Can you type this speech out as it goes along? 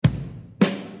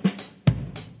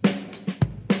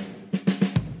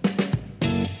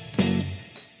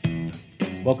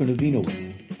Welcome to Vino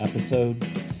Win, episode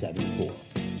 74.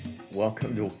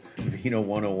 Welcome to Vino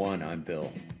 101. I'm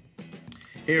Bill.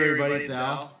 Hey everybody, it's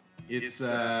Al. It's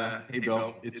hey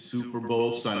Bill, it's Super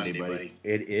Bowl Sunday, buddy.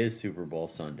 It is Super Bowl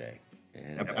Sunday.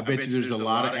 And I bet you there's a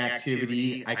lot of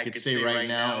activity. I could say right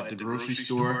now at the grocery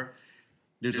store,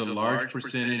 there's a large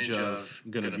percentage of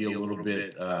going to be a little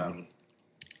bit.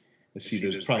 Let's see,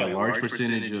 there's probably a large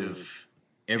percentage of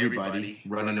everybody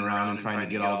running around and trying to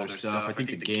get all their stuff. I think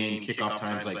the game kickoff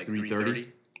time's like 3:30.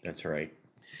 That's right.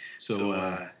 So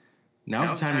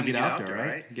now's the time to get out there,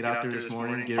 right? Get out there this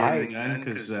morning, get everything done,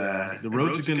 because the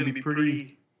roads are going to be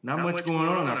pretty. Not much going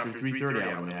on after 3:30,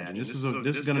 I would imagine. This is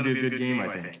going to be a good game, I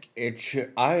think.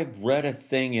 I read a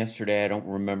thing yesterday. I don't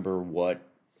remember what.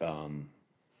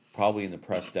 Probably in the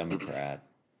Press Democrat,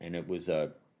 and it was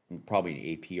probably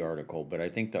an AP article. But I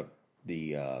think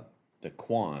the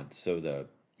quants, so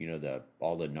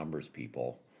all the numbers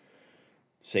people,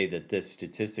 say that this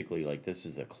statistically, like, this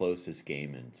is the closest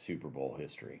game in Super Bowl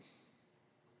history,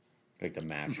 like the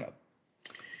matchup.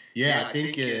 Yeah, I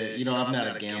think I'm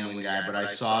not a gambling guy, but I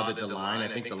saw that the line. I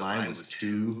think the line was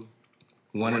 2,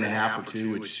 1.5 or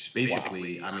 2, which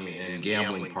basically, I mean, in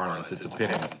gambling parlance, it's a pick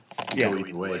 'em. Go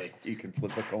either way. You can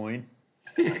flip a coin.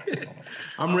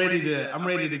 I'm ready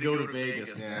to go to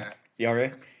Vegas, man. Yeah,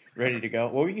 right. Ready to go.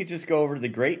 Well, we could just go over to the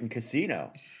Grayton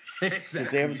Casino. Exactly. Do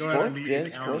they have a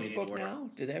sports book now?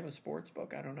 Do they have a sports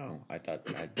book? I don't know. I thought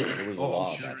there was a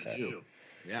law about that. Do.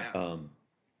 Yeah.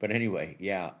 But anyway,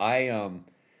 yeah, I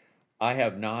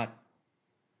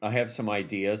have some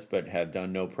ideas, but have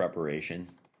done no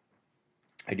preparation.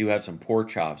 I do have some pork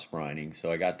chops brining,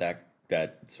 so I got that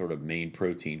sort of main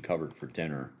protein covered for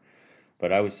dinner.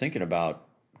 But I was thinking about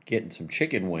getting some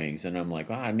chicken wings, and I'm like,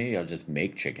 maybe I'll just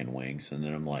make chicken wings. And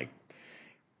then I'm like,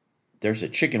 there's a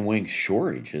chicken wings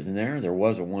shortage, isn't there? There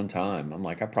was at one time. I'm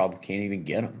like, I probably can't even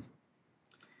get them.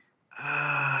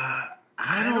 I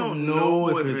don't know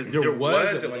if there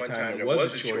was at one time. There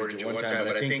was a shortage at one time,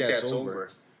 but I think that's over.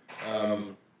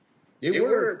 They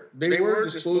were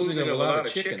disposing of a lot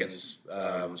of chickens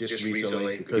just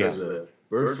recently because of the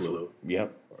bird flu.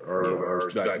 Yep. Or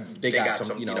they got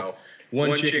some,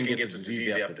 one chicken gets a disease,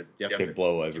 you have to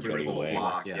blow everybody away.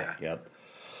 Flock, yeah. Yep.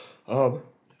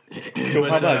 So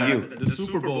how about you? The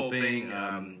Super Bowl thing,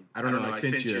 I don't know, I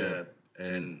sent you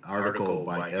an article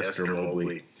by Esther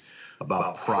Mobley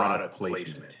about product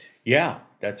placement. Yeah,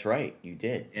 that's right. You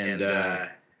did. And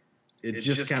it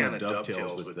just kind of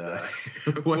dovetails with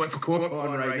what's going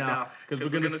on right now, because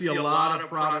we're going to see a lot of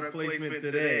product placement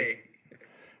today.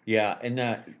 Yeah, and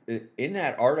in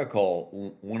that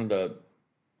article, one of the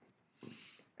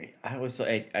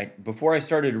before I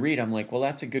started to read, I'm like, well,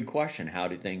 that's a good question. How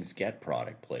do things get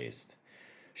product placed?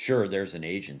 Sure, there's an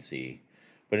agency,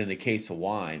 but in the case of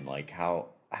wine, like how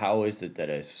is it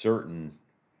that a certain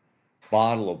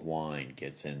bottle of wine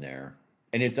gets in there?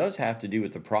 And it does have to do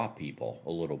with the prop people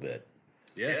a little bit.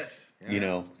 Yes.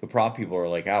 Yeah. The prop people are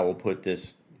like, we'll put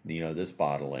this, this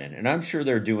bottle in. And I'm sure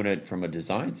they're doing it from a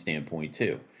design standpoint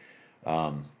too.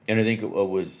 And I think it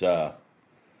was,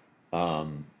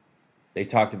 they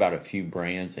talked about a few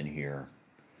brands in here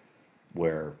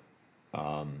where,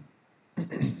 I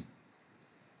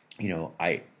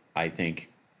think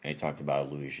I talked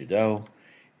about Louis Jadot,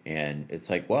 and it's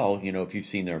like, well, if you've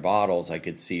seen their bottles, I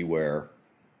could see where,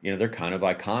 they're kind of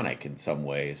iconic in some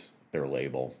ways, their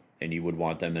label, and you would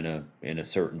want them in a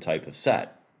certain type of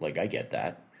set. Like, I get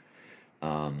that.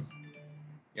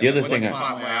 The other thing that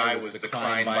caught my eye was the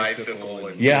Klein bicycle.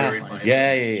 And yeah. Jerry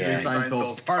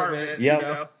Seinfeld's part of it.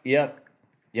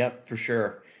 Yep, for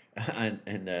sure.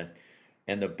 and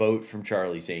the boat from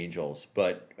Charlie's Angels.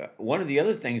 But one of the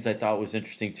other things I thought was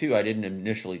interesting too, I didn't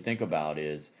initially think about,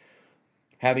 is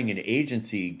having an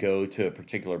agency go to a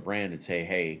particular brand and say,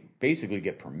 hey, basically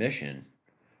get permission.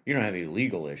 You don't have any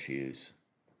legal issues.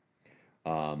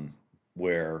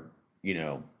 Where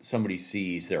somebody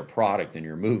sees their product in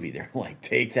your movie, they're like,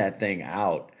 take that thing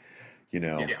out,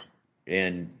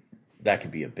 and that could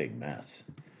be a big mess.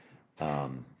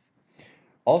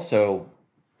 Also,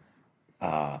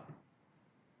 I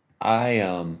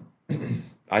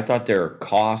thought their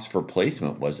cost for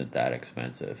placement wasn't that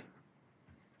expensive.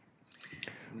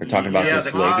 We're talking about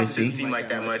this legacy. Cost doesn't seem like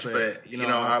that much, but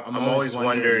I'm always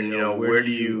wondering,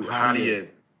 how do you?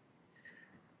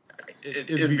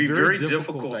 It'd be very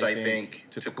difficult, I think,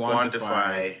 to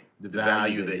quantify the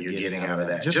value that you're getting out of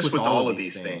that. Just with all of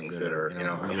these things that are,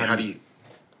 how do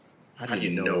you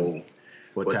know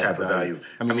what type of value?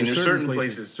 I mean, there's certain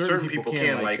places, certain people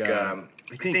can, like, I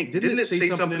think, didn't it say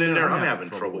something in there? I'm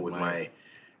having trouble with my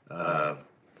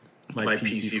my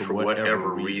PC, for whatever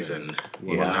reason,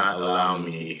 will not allow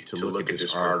me to look at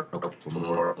this article for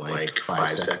more than like 5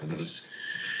 seconds.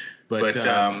 But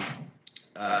Evan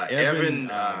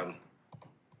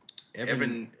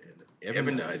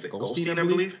is it Goldstein, I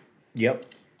believe? Yep.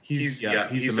 He's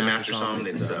a master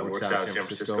sommelier that works out in San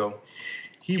Francisco.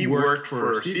 He worked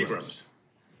for Seagram's.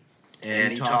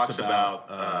 And he talks about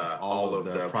all of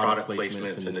the product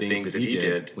placements and the things that he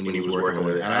did when he was working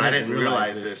with it. And I didn't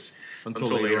realize this until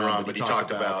later on, but he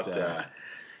talked about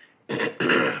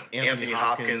Anthony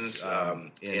Hopkins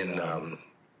in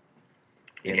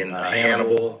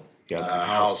Hannibal,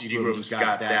 how Seagram's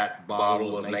got that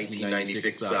bottle of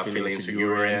 1996 Filet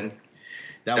Segura in.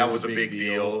 That was a big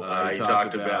deal. He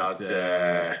talked about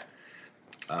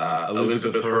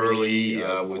Elizabeth Hurley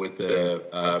with the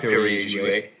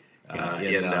Perrier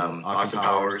in Austin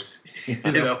Powers.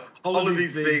 You know, all of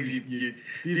these things,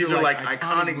 these are like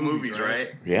iconic movies,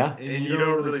 right? Yeah. And you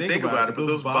don't really think about it, but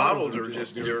those bottles are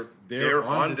just, they're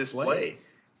on display.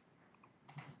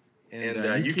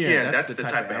 And you can't, that's the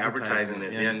type of advertising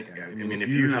that, I mean, if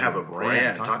you have a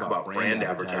brand, talk about brand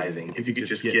advertising, if you could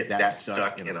just get that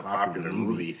stuck in a popular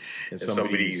movie and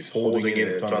somebody's holding it,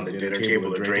 it's on the dinner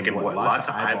table, they're drinking, lots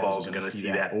of eyeballs are going to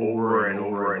see that over and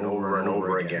over and over and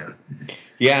over again.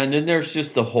 Yeah, and then there's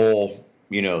just the whole,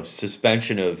 you know,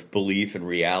 suspension of belief and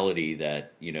reality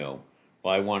that, you know,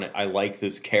 well, I like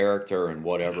this character and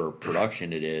whatever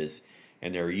production it is,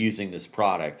 and they're using this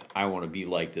product. I want to be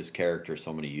like this character,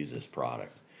 so I'm going to use this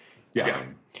product. Yeah.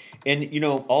 And, you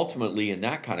know, ultimately in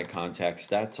that kind of context,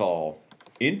 that's all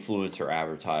influencer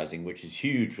advertising, which is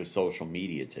huge with social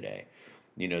media today.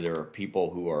 You know, there are people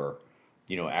who are,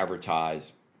 you know,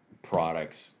 advertise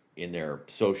products in their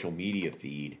social media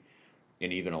feed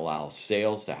and even allow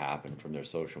sales to happen from their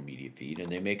social media feed, and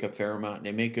they make a fair amount, and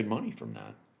they make good money from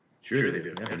that. Sure they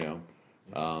do. You know,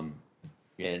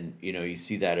 and you know, you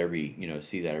see that every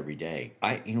day.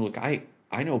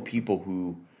 I know people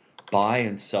who buy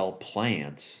and sell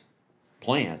plants,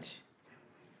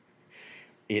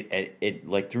 it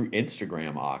like through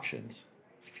Instagram auctions.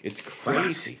 It's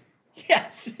crazy.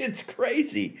 Yes, it's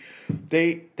crazy.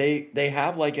 They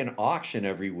have like an auction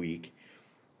every week,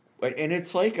 and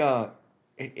it's like a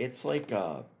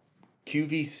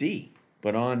QVC,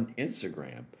 but on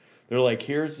Instagram. They're like,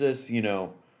 here's this, you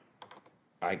know,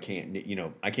 I can't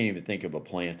even think of a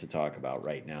plant to talk about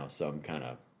right now. So I'm kind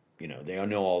of, you know, they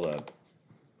know all the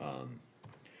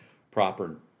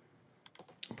proper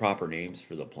names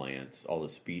for the plants, all the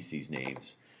species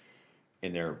names,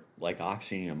 and they're like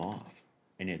auctioning them off.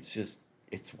 And it's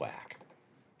whack.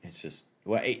 It's just,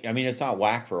 well, I mean, it's not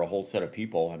whack for a whole set of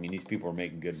people. I mean, these people are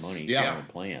making good money selling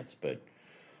plants, but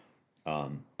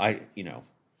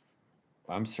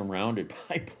I'm surrounded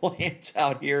by plants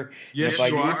out here. Yes,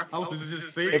 you are. I was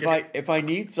just thinking. If I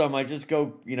need some, I just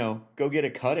go get a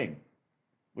cutting,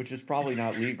 which is probably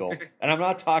not legal. And I'm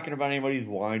not talking about anybody's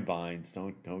wine vines.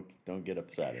 Don't get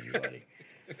upset, anybody.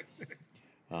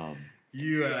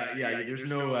 There's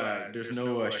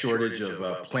no shortage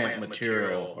of plant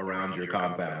material around your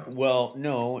compound. Well,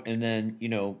 no, and then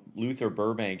Luther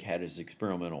Burbank had his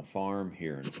experimental farm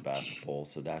here in Sebastopol,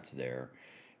 so that's there.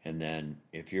 And then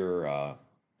if you're at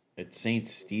St.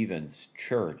 Stephen's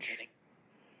Church,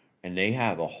 and they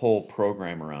have a whole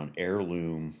program around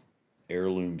heirloom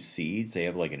seeds. They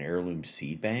have like an heirloom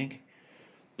seed bank.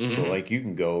 Mm-hmm. So like you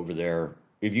can go over there,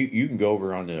 if you can go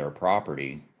over onto their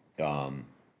property,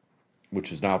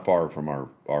 which is not far from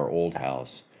our old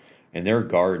house, and their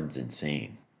garden's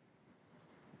insane.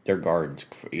 Their garden's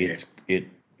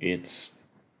it's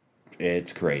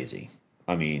crazy.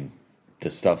 I mean, the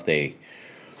stuff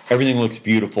everything looks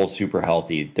beautiful, super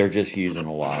healthy. They're just using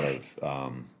a lot of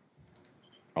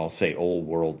I'll say old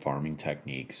world farming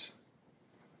techniques.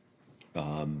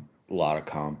 A lot of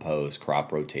compost,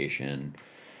 crop rotation,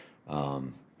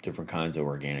 different kinds of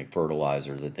organic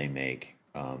fertilizer that they make.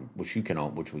 Which we can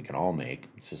all make.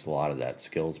 It's just a lot of that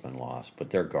skill's been lost. But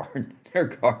their garden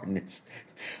is.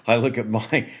 I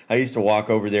used to walk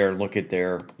over there and look at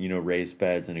their raised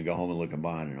beds, and then go home and look at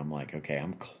mine, and I'm like, okay,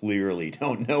 I'm clearly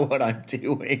don't know what I'm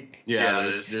doing. Yeah,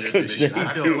 I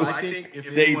think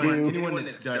if anyone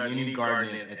that's done any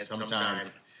gardening at some time,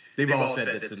 they've all said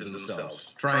that to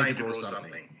themselves, trying to grow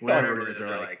something, whatever it is, they're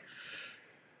like,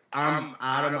 I'm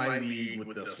out of my league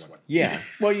with this one. Yeah.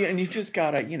 Well, and you just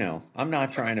gotta, I'm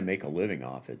not trying to make a living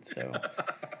off it. So,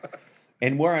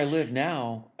 and where I live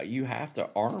now, you have to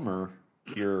armor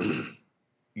the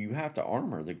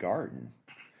garden.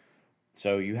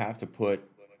 So you have to put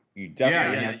You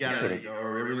definitely you have to put gotta,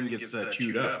 or everything gets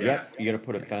chewed up. Yep, you got to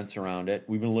put a fence around it.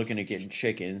 We've been looking at getting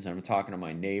chickens. I'm talking to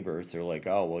my neighbors. They're like,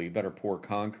 "Oh, well, you better pour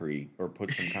concrete or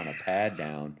put some kind of pad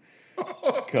down."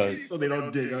 So they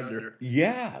don't dig under.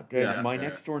 Yeah, my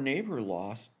next door neighbor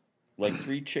lost like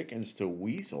 3 chickens to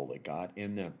weasel that got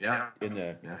in the.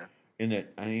 And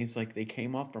he's like, they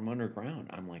came up from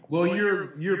underground. I'm like, well, what?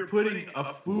 you're putting a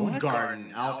food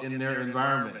garden out in their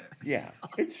environment. Yeah,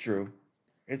 it's true.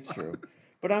 It's true.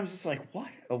 But I'm just like, what?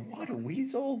 A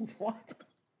weasel? What?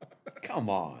 Come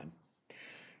on.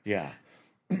 Yeah.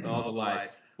 All the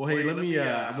life. Well, hey, let me.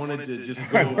 I wanted to just.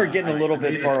 Go, We're getting a little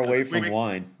bit far away from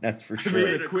wine. That's for sure. I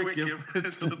made a quick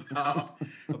inference about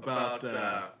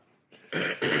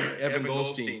Evan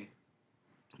Goldstein,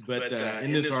 but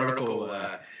in this article,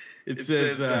 it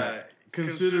says,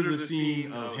 consider the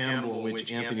scene of Hannibal in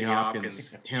which Anthony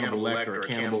Hopkins, Hannibal Lecter, a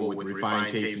cannibal with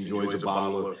refined taste, enjoys a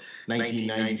bottle of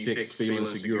 1996 Phelan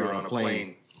Segura on a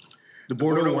plane. The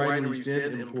Bordeaux winery's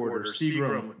then importer,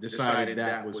 Seagram, decided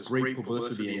that was great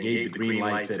publicity and gave the green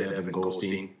light, said Evan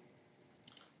Goldstein,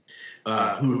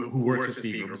 who works at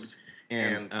Seagram's.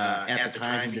 And at the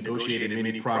time, he negotiated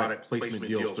many product placement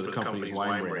deals for the company's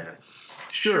wine brand.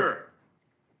 Sure,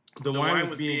 the wine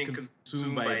was being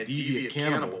consumed by a deviant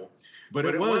cannibal, but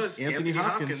it was Anthony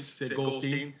Hopkins, said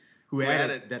Goldstein, who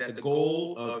added that the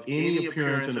goal of any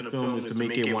appearance in a film is to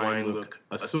make a wine look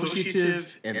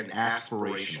associative and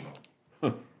aspirational.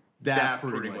 That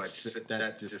pretty much,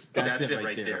 that's it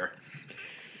right there.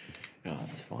 Oh,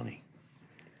 that's funny.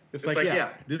 It's like,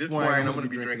 this wine, I'm going to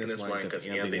be drinking this wine because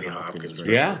Anthony Hopkins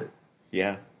drinks it.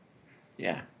 Yeah.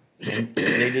 And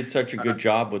they did such a good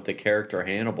job with the character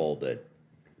Hannibal that,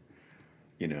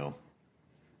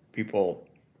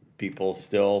 people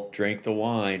still drink the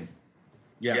wine.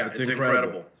 Yeah, it's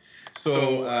incredible.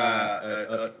 So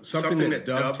something that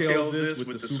dovetails this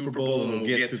with the Super Bowl, and we'll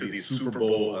get to the Super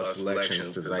Bowl selections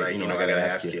because I got to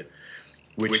ask you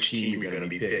which team you're going to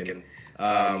be picking.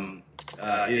 Did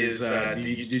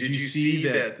you see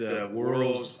that the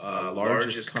world's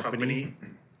largest company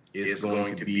is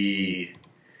going to be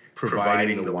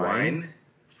providing the wine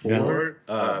for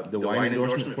the wine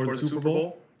endorsement for the Super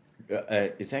Bowl?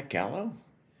 Is that Gallo?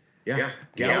 Yeah,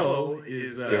 Gallo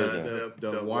is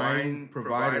the wine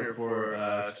provider for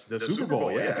the Super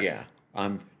Bowl. Yes. Yeah,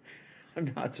 I'm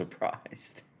not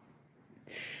surprised.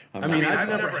 I've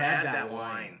never had that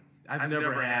wine. I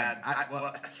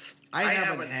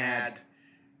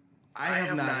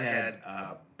have not had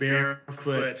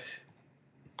Barefoot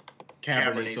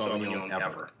Cabernet Sauvignon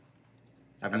ever.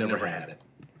 I've never had it.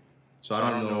 So I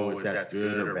don't know if that's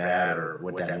good or bad or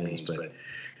what that means, but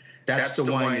that's the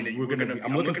wine that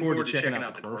I'm looking forward to checking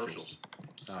out the commercials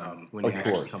when you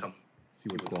actually come see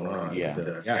what's going on. Yeah.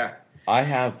 But, I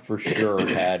have for sure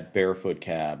had Barefoot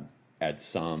Cab at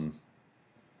some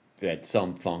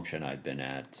function I've been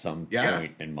at some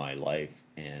point in my life,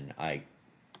 and I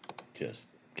just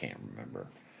can't remember.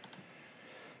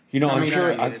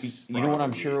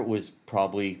 I'm sure it was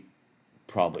probably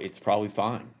it's probably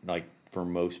fine, like for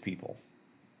most people.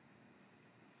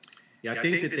 Yeah, I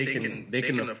think that they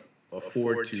can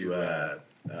afford to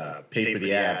pay for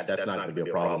the ads. That's not going to be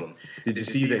a problem. Did you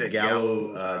see that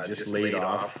Gallo just laid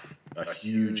off a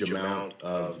huge amount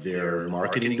of their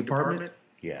marketing department?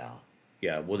 Yeah.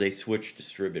 Well, they switched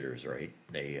distributors, right?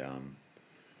 They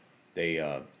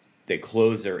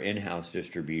closed their in-house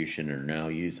distribution and are now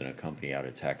using a company out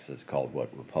of Texas called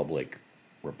Republic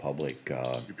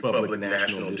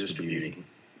National Distributing.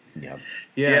 Yeah.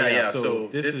 Yeah. So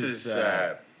this is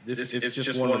it's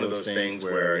just one of those things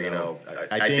where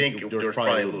I think there's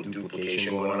probably a little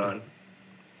duplication going on.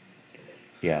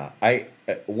 Yeah.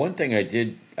 One thing I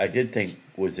did think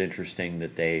was interesting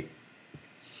that they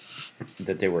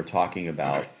were talking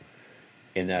about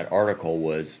in that article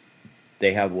was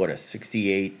they have a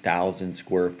 68,000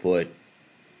 square foot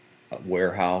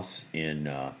warehouse in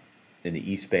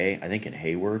the East Bay, I think in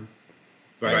Hayward.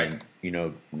 Right.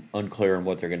 And, unclear on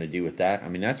what they're going to do with that. I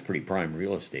mean, that's pretty prime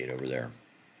real estate over there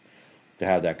to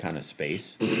have that kind of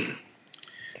space.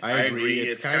 I agree.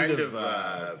 It's kind of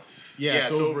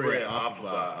it's over off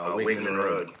of Wakeman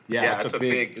Road. Yeah, it's a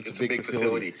big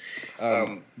facility.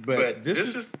 But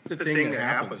this is the thing that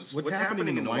happens. What's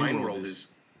happening in the wine world is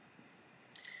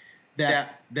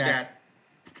that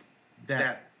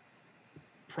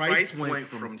price went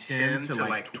from $10 to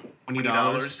like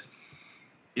 $20.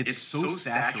 It's so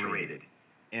saturated,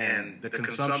 and the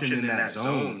consumption in that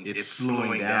zone, it's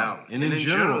slowing down. And in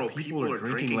general, people are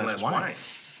drinking less wine.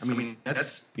 I mean,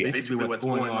 that's basically what's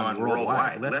going on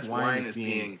worldwide. Less wine is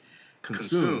being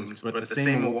consumed, but the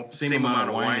same amount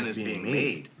of wine is being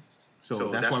made. So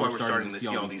that's why we're starting to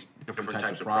see all these different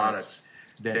types of products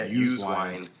that use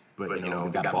wine, but they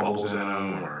got bubbles in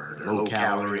them or they're low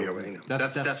calorie. Or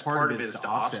that's part of it is to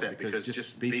offset, because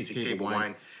just basic table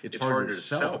wine, it's harder to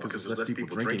sell because there's less people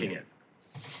drinking it.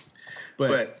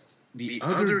 But the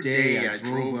other day I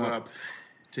drove up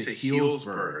to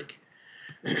Healdsburg,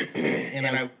 and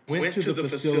I went to the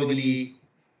facility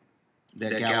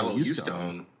that Gallo used to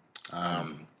own,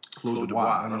 Clos du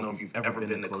Bois. I don't know if you've ever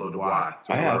been to Clos du Bois.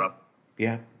 I have.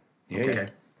 Yeah. Okay. Yeah.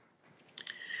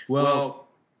 Well,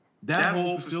 that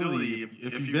whole facility,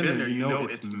 if you've been there, you know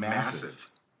it's massive.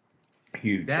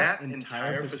 Huge. That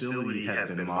entire facility has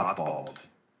been mothballed.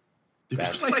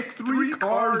 There's like 3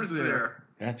 cars there.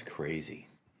 That's crazy.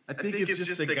 I think it's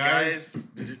just the guys,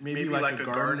 maybe like a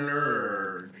gardener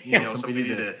or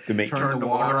somebody to turn the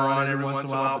water on every once in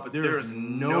a while, but there's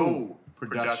no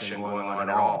production going on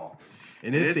at all.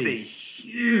 And it's a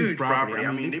huge property.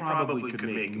 I mean, they probably could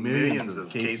make millions of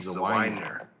cases of wine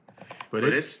there. But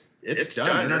it's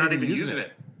done. They're not even using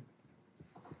it.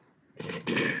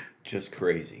 Just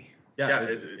crazy. Yeah,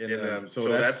 so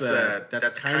that's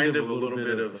kind of a little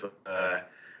bit of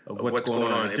what's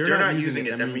going on. If they're not using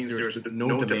it, that means there's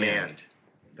no demand.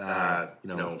 They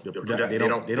don't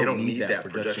need that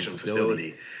production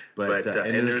facility. But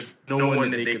and there's no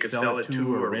one that they could sell it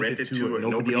to or rent it to, or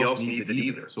nobody else needs it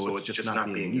either. So it's just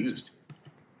not being used.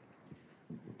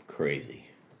 Crazy.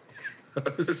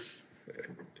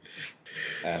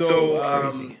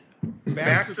 So crazy.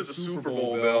 back to the Super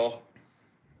Bowl, Bill.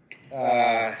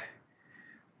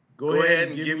 Go ahead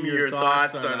and give me your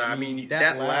thoughts on. I mean,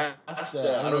 that last.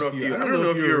 I don't know if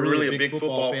you're really a big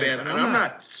football fan. And I'm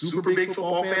not super big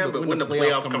football fan, but when the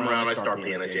playoffs come around, I start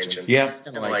paying attention. Yeah, it's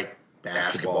kind of like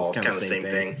basketball. It's kind of the same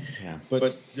thing. Yeah,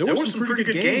 but there were some pretty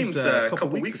good games a couple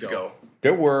weeks ago.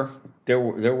 There were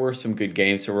some good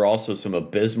games. There were also some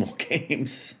abysmal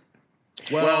games.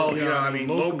 Well, I mean,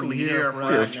 locally here, for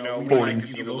us, we like to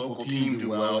see the local team do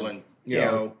well, and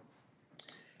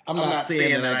I'm not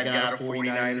saying that I got a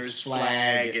 49ers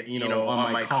flag,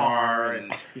 on my car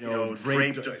and,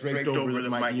 draped over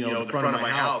my, the front of my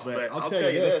house. But I'll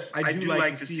tell you this, I do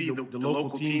like to see the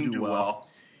local team do well.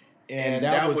 And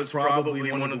that was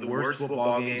probably one of the worst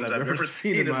football games I've ever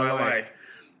seen in my life.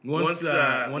 Once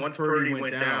Purdy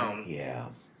went down, yeah,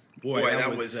 boy,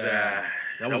 that was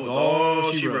all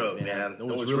she wrote, man. It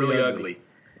was really ugly.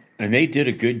 And they did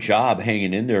a good job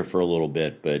hanging in there for a little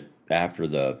bit, but after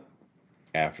the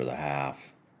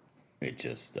half, it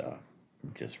just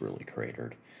really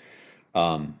cratered.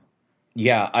 In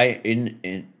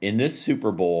this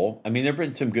Super Bowl, I mean, there've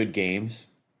been some good games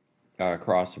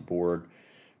across the board.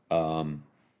 I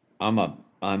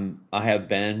have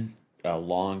been a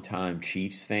longtime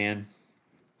Chiefs fan,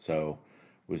 so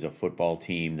it was a football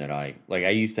team that I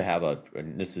used to have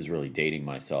and this is really dating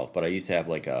myself, but I used to have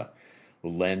like a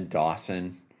Len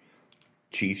Dawson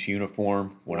Chiefs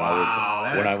uniform when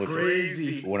I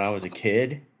was a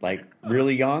kid, like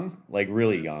really young.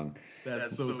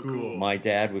 That's so cool. My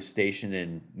dad was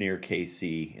stationed near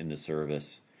KC in the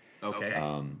service. Okay.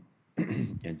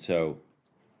 And so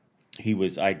he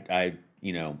was, and I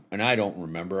don't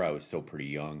remember, I was still pretty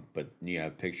young, but I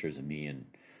have pictures of me in,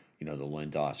 the Len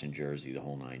Dawson jersey, the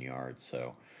whole 9 yards.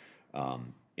 So,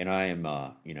 and I am,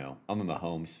 I'm a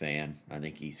Mahomes fan. I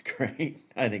think he's great.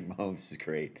 I think Mahomes is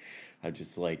great. I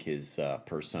just like his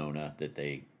persona that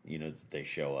they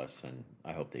show us, and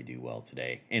I hope they do well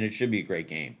today. And it should be a great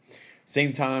game.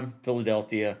 Same time,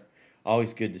 Philadelphia.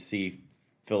 Always good to see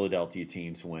Philadelphia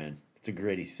teams win. It's a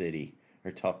gritty city.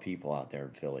 There are tough people out there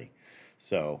in Philly.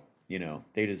 So,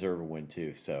 they deserve a win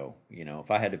too. So,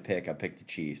 if I had to pick, I'd pick the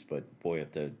Chiefs. But, boy,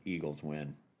 if the Eagles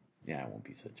win, it won't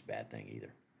be such a bad thing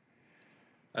either.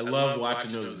 I love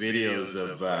watching those videos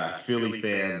of Philly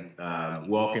fan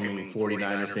welcoming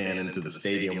 49er fan into the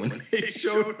stadium when they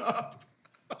showed up.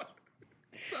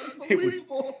 It's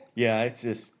unbelievable. It's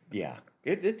just,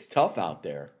 it's tough out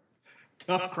there.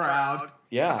 Tough crowd.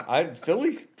 Yeah,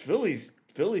 Philly's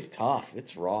tough.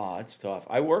 It's raw. It's tough.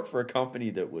 I work for a company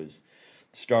that was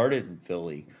started in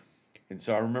Philly, and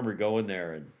so I remember going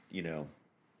there and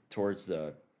towards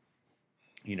the,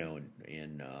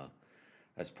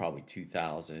 that's probably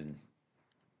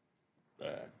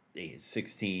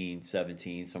 2016,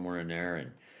 17, somewhere in there,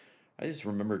 and I just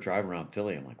remember driving around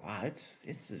Philly. I'm like, wow, it's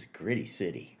this gritty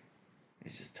city.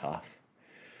 It's just tough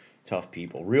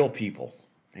people, real people.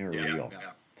 They were real.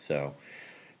 Yeah. So,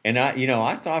 and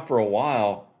I thought for a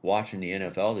while watching the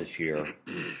NFL this year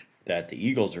that the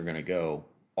Eagles are going to go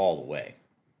all the way,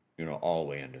 all the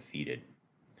way undefeated.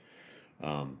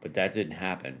 But that didn't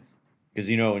happen because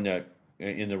in the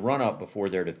run up before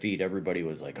their defeat, everybody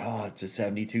was like, "Oh, it's the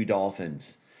 72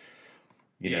 Dolphins."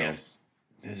 You know, this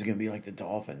is going to be like the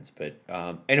Dolphins, but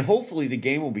and hopefully the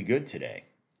game will be good today.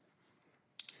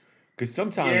 Because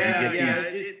sometimes you get these.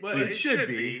 It should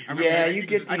be. I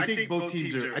think both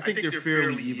teams are. I think they're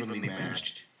fairly evenly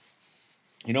matched.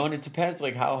 You know, and it depends,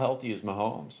 like, how healthy is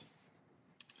Mahomes?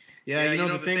 Yeah,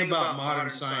 the thing about modern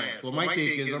science. Well, my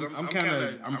take is I'm kind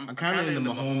of in the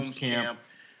Mahomes camp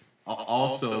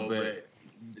also, but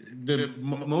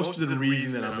most of the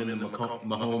reason that I'm in the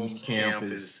Mahomes camp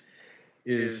is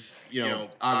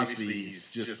obviously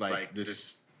he's just like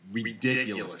this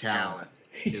ridiculous talent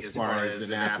as far as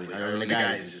an athlete. I mean, the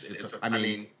guy is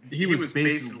he was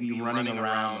basically running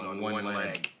around on one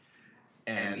leg.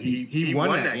 And he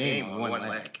won that game on one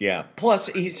leg. Yeah. Plus,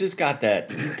 he's got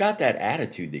that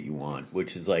attitude that you want,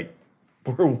 which is like,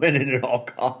 we're winning at all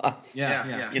costs.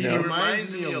 Yeah. He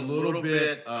reminds me a little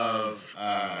bit of.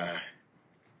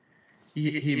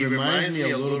 He reminds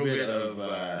me a little bit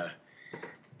of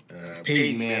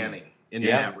Peyton Manning in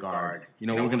that regard.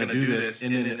 We're going to do this,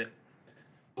 and then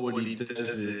what he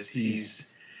does is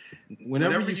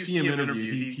whenever you see him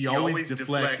interviewed, he always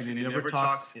deflects and he never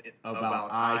talks about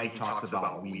I, he talks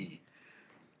about we.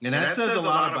 And that says a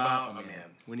lot about a man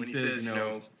when he says,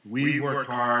 we work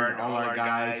hard, all our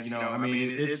guys,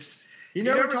 he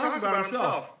never talks about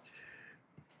himself.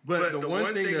 But the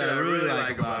one thing that I really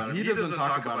like about him, he doesn't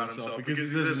talk about himself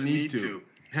because he doesn't need to.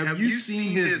 Have you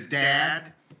seen his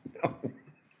dad? No.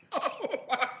 Oh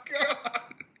my God.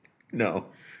 No.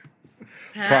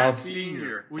 Pat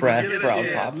Senior.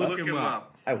 Look him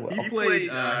up. I will. He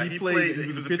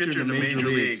was a pitcher in the major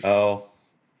leagues. Oh.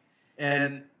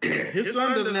 And his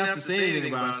son doesn't have to say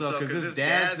anything about himself because his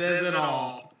dad says it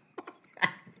all.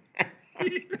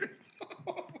 He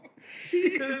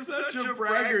is such a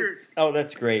braggart. Oh,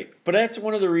 that's great. But that's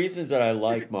one of the reasons that I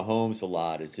like Mahomes a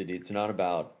lot is that it's not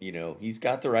about, he's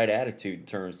got the right attitude in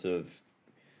terms of,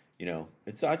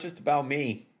 it's not just about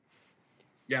me.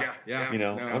 Yeah.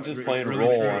 I'm just playing a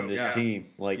role on this team.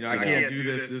 Like, I can't do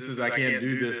this. I can't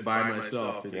do this by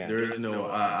myself. Yeah. There is no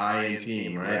I in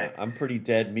team, right? Yeah, I'm pretty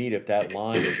dead meat if that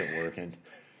line isn't working.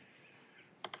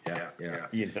 Yeah.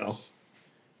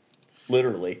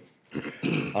 Literally.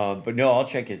 But no, I'll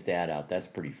check his dad out. That's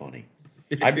pretty funny.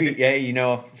 I'd be,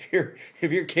 if your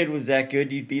kid was that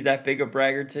good, you'd be that big a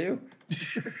bragger too.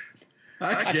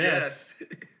 I guess.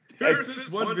 There's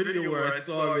this one video where I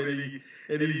saw him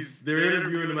and they're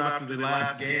interviewing him after the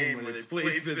last game when they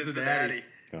played Cincinnati,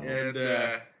 and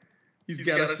he's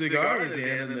got a cigar in his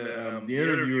hand, and the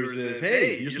interviewer says,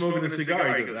 "Hey, you're smoking a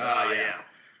cigar?" He goes, "Oh yeah,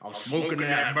 I'm smoking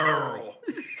that Burl."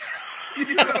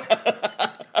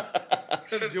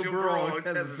 Joe Burrow always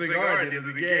has a cigar at the end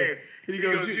of the game, and he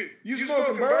goes, "You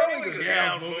smoking Burl?" He goes,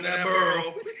 "Yeah, I'm smoking that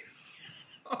Burl."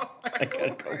 I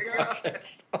gotta go watch that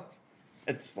stuff.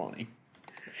 That's funny.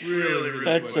 Really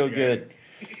that's so good.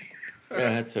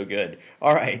 Yeah, that's so good.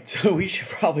 All right, so we should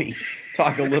probably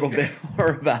talk a little bit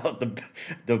more about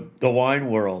the wine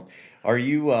world. Are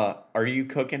you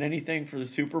cooking anything for the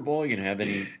Super Bowl? You gonna have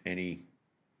any?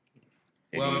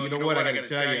 Well, you know what? I got to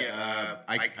tell you,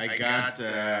 I got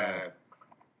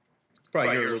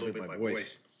probably hear a little bit of my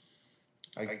voice.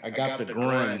 I got the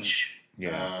grunge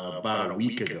about a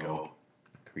week ago.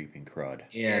 Creeping crud.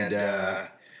 And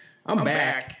I'm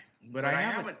back, but I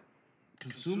haven't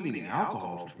consumed any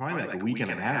alcohol for probably like a week and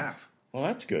a half. Well,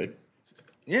 that's good.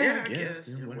 Yeah, I guess.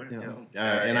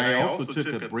 And I also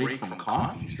took a break from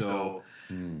coffee, so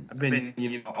I've been,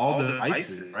 all the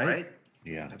ices, right?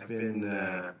 Yeah.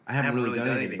 I haven't really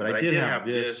done anything, but I did have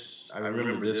this. I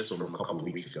remember this from a couple of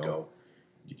weeks ago.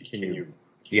 Can you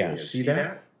see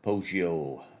that?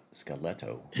 Poggio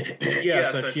Scaletto. Yeah,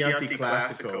 it's a Chianti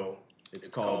Classico. It's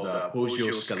called Poggio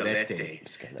Scalette.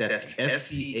 That's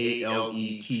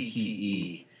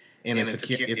Scalette. And it's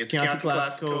Chianti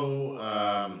Classico.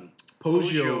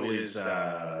 Poggio is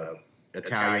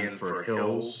Italian for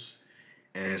hills,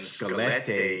 and Scalette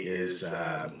is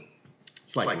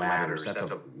it's like ladders.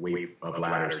 That's a weight of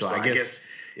ladders. So I guess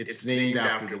it's named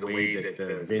after the way that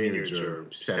the vineyards are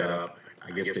set up.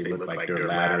 I guess they look like they're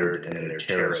laddered and they're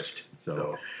terraced.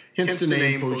 So hence the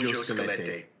name Poggio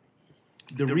Scalette.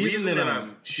 The reason that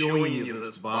I'm showing you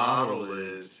this bottle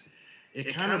is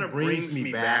it kind of brings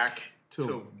me back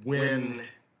to when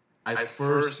I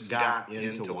first got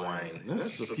into wine.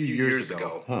 This is a few years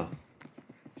ago. Huh.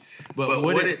 But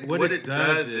what it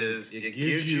does is it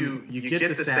gives you get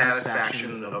the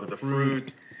satisfaction of the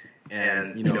fruit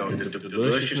and the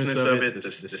deliciousness of it, the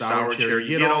sour cherry.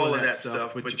 You get all of that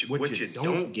stuff. But what you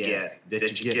don't get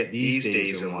that you get these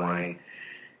days in wine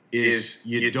is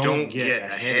you don't get a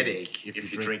headache if you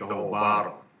drink the whole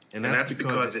bottle. And that's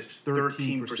because it's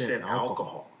 13%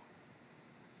 alcohol.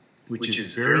 which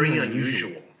is very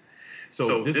unusual.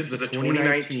 So this is a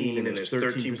 2019 and it's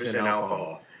 13%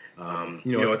 alcohol.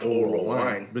 It's old world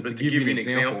wine. But to give you an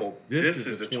example, this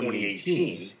is a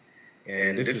 2018,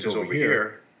 and this is over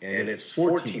here, and it's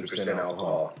 14%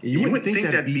 alcohol. You wouldn't think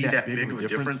that'd be that big of a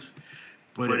difference,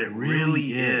 but it really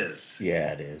is.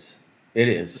 Yeah, it is. It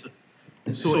is.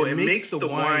 So it makes the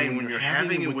wine, when you're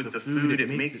having it with the food, it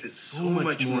makes it so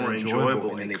much more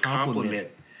enjoyable, and they complement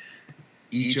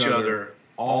each other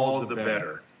all the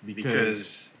better,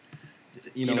 because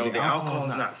the alcohol's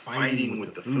not fighting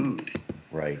with the food.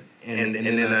 Right. And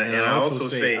I also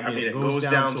say, it goes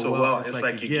down so well. It's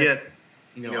like you get,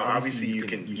 obviously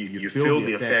you feel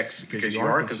the effects because you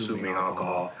are consuming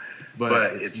alcohol,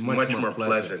 but it's much more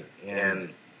pleasant.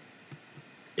 And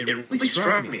it really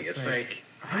struck me. It's like,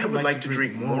 I would like to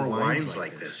drink more wines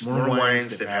like this, more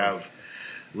wines that have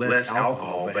less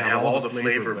alcohol, but have all the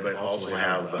flavor, but also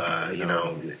have,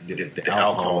 the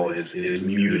alcohol is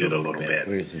muted a little bit.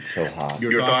 It isn't so hot.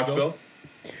 Your thoughts, Bill?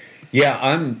 Yeah,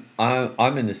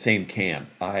 I'm in the same camp.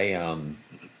 I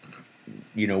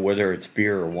whether it's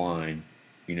beer or wine,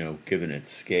 given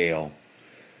its scale,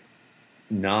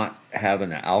 not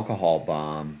having an alcohol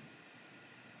bomb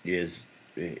is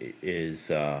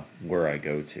where I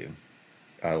go to.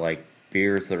 I like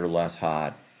beers that are less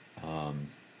hot,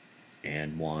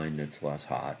 and wine that's less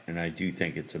hot, and I do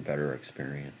think it's a better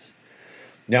experience.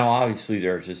 Now, obviously,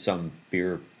 there's just some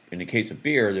beer. In the case of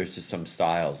beer, there's just some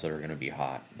styles that are going to be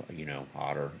hot,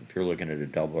 hotter. If you're looking at a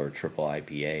double or triple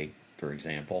IPA, for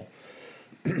example,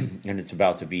 and it's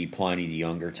about to be Pliny the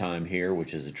Younger time here,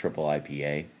 which is a triple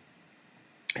IPA,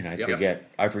 and I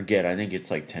forget. I think it's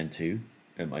like 10.2.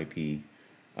 It might be.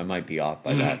 I might be off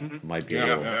by that. It might be a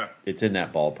little. Yeah. It's in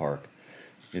that ballpark.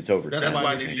 It's over 10. That's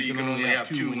why they say you can only have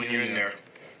 2 when you're in there.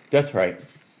 That's right.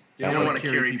 They don't want to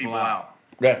carry people out.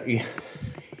 Right.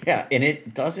 Yeah, and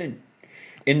it doesn't.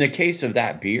 In the case of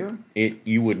that beer,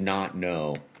 you would not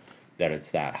know that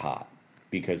it's that hot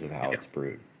because of how it's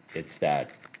brewed. It's that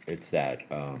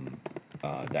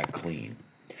clean.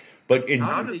 But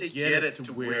how do they get it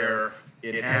to where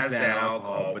it has that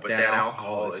alcohol, but that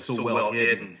alcohol is so well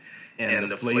hidden, and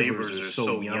the flavors are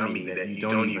so yummy that you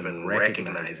don't even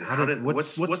recognize it?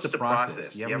 What's the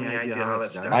process? Do you have any idea how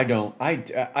that's done? I don't.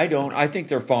 I think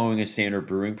they're following a standard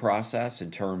brewing process in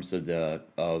terms of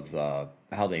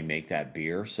how they make that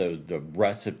beer. So the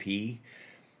recipe,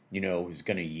 is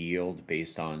going to yield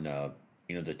based on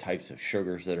the types of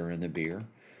sugars that are in the beer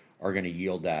are going to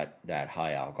yield that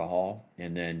high alcohol,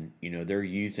 and then they're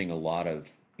using a lot of.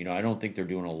 I don't think they're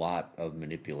doing a lot of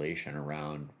manipulation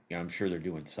around. I'm sure they're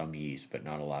doing some yeast, but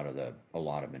not a lot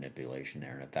of manipulation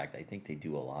there. And in fact, I think they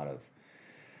do a lot of,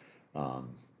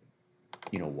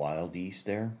 wild yeast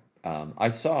there. I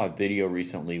saw a video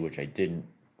recently, which I didn't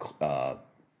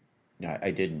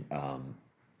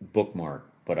bookmark,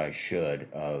 but I should,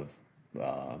 of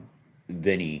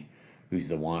Vinny, who's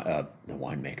the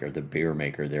winemaker, the beer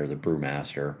maker there, the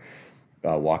brewmaster,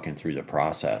 walking through the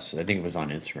process. I think it was on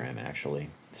Instagram, actually.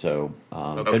 So,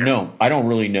 but no, I don't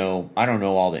really know. I don't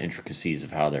know all the intricacies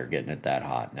of how they're getting it that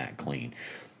hot and that clean.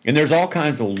 And there's all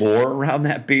kinds of lore around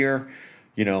that beer.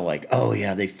 Like, oh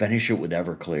yeah, they finish it with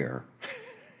Everclear.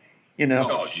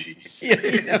 Oh jeez.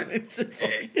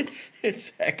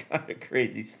 It's that kind of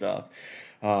crazy stuff.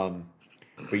 But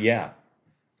yeah,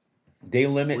 they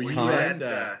limit time.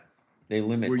 They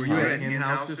limit time. Were you at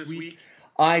in-house this week?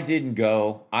 I didn't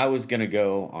go. I was going to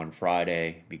go on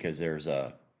Friday because there's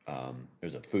a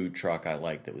food truck I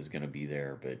like that was going to be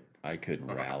there, but I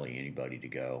couldn't rally anybody to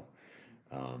go.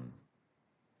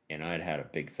 And I'd had a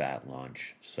big fat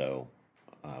lunch, so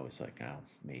I was like, oh,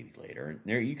 maybe later. And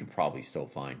there you could probably still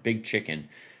find Big Chicken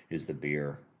is the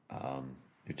beer,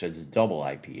 which is a double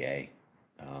IPA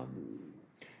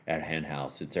at Hen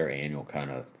House. It's their annual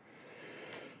kind of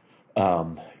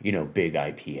big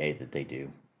IPA that they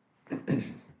do.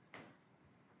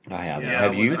 I have. Yeah,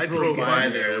 have you? I drove by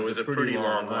there. It was a pretty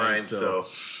long line, so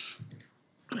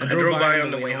I drove by on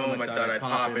the way home. I thought I'd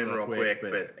pop in real quick,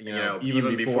 but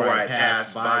even before I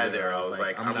passed by there, I was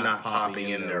like, I'm not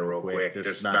popping in there real quick.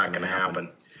 It's not going to happen.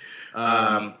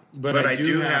 But I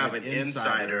do have an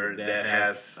insider that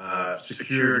has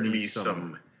secured me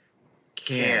some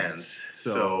cans.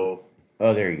 So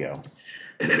there you go.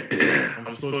 I'm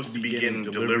supposed to be getting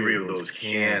delivery of those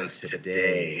cans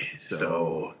today,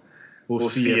 so we'll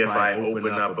see if I open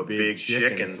up a big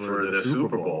chicken for the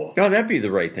Super Bowl. Oh, that'd be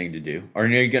the right thing to do. Are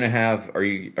you going to have? Are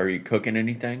you cooking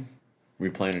anything? Are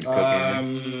you planning to cook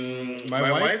anything?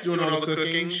 My wife's doing all the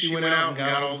cooking. She went out and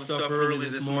got all the stuff early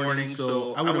this morning,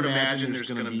 so I would imagine there's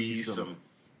going to be some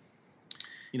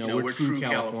we're true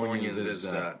Californians,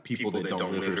 as people that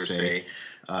don't live here say.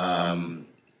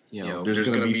 There's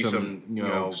going to be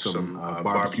some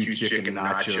barbecue chicken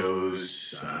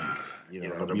nachos.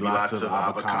 There'll be lots of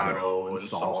avocado and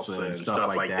salsa and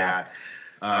stuff like that.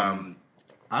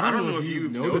 I don't know if you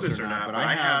know this or not, but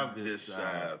I have this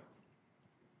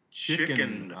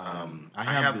chicken. I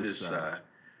have this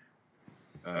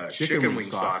chicken wing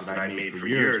sauce that I made for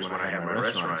years when I had my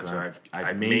restaurants.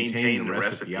 I've maintained the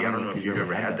recipe. I don't know if you've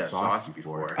ever had that sauce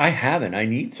before. I haven't. I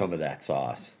need some of that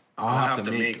sauce. I'll have to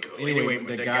make. Anyway,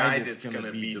 the guy that's going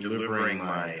to be delivering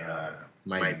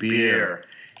my beer,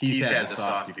 he's had the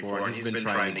sauce before, and he's been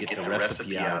trying to get the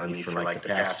recipe out of me for like the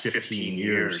past 15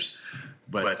 years.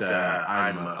 But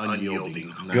I'm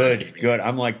unyielding. Good.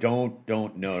 I'm like, don't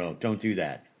do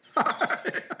that.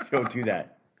 Don't do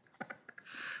that.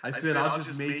 I said, I'll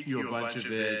just make you a bunch of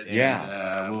it,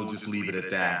 and we'll just leave it at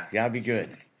that. Yeah, that'd be good.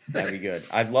 That'd be good.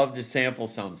 I'd love to sample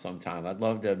some sometime. I'd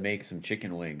love to make some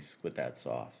chicken wings with that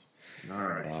sauce. All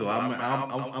right. So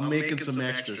I'm making some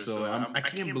extra. So I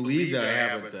can't believe that I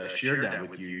haven't shared that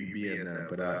with you being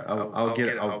but I'll get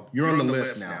it. You're on the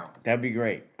list now. That'd be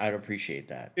great. I'd appreciate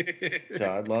that.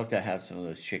 So I'd love to have some of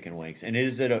those chicken wings. And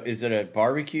is it a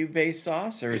barbecue based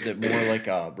sauce, or is it more like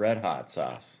a red hot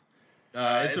sauce?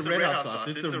 It's a red hot sauce.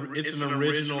 It's an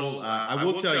original. I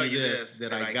will tell you this,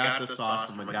 that I got the sauce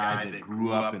from a guy that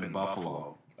grew up in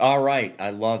Buffalo. All right,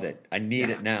 I love it. I need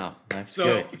it now. That's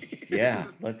good. Yeah,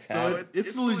 let's have it.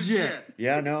 It's legit.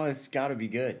 Yeah, no, it's got to be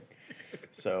good.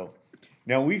 So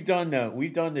now we've done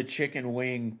the chicken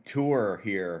wing tour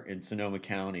here in Sonoma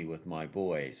County with my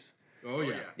boys. Oh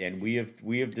yeah. And we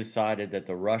have decided that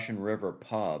the Russian River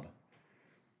Pub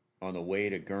on the way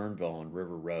to Guerneville on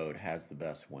River Road has the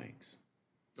best wings.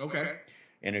 Okay.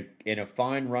 And a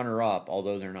fine runner-up,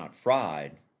 although they're not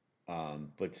fried,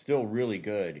 but still really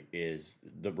good, is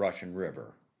the Russian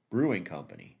River Brewing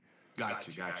Company.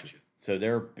 Gotcha. So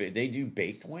they do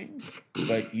baked wings,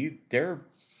 but they're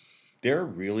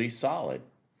really solid.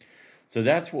 So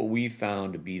that's what we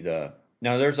found to be now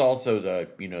there's also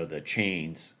the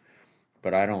chains,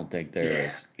 but I don't think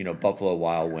there's Buffalo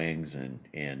Wild Wings and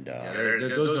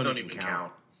those don't even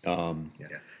count.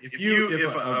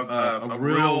 If a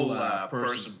real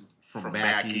person from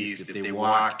back east, if they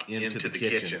walk into the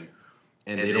kitchen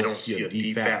and they don't see a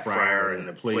deep fat fryer and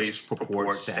the place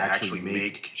purports to actually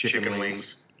make chicken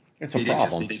wings, it's a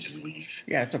problem. They just leave.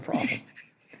 Yeah, it's a problem.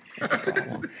 It's a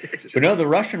problem. But no, the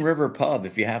Russian River Pub,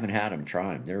 if you haven't had them,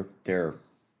 try them. They're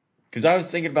because I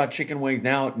was thinking about chicken wings.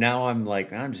 Now I'm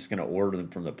like, I'm just going to order them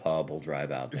from the pub. We'll drive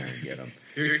out there and get them.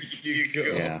 Here you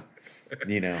go. Yeah. But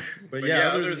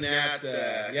other than that,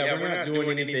 we're not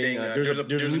doing anything. There's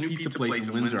a new pizza place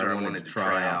in Windsor I wanted to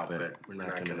try out, but we're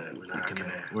not gonna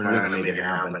make it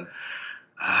happen.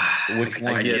 Which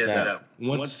one is that?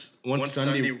 Once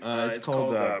Sunday, it's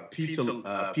called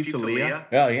Pizzeria.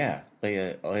 Oh yeah,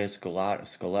 Leia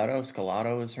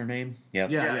Scalato is her name.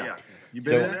 Yep. Yeah. You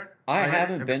been there? I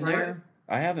haven't been there.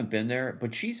 I haven't been there,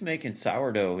 but she's making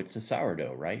sourdough. It's a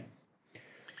sourdough, right?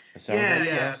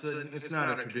 Yeah. It's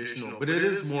not a traditional, but it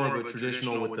is more of a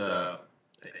traditional with the.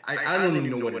 I don't even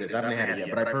know what it is. I haven't had it yet,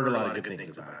 but I've heard a lot of good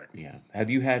things about it. Yeah. Have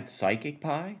you had Psychic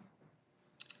Pie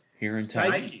here in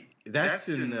town? Psychic? That's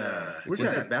in. Where's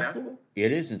that? Sebastopol?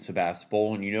 It is in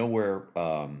Sebastopol, and you know where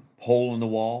Hole in the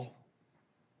Wall?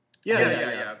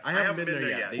 Yeah. I haven't been there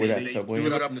yet. Where that they Subway do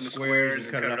it is? up in the squares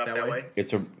and cut it up that way.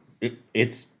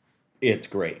 It's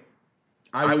great.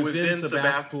 I was in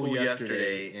Sebastopol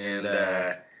yesterday, and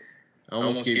I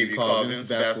almost gave you a call. I was in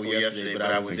Sebastopol yesterday, but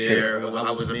I was there.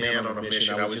 I was a man on a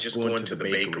mission. I was just going to the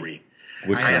bakery.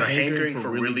 I had a hankering for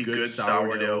really good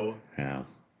sourdough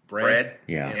bread,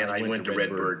 and I went to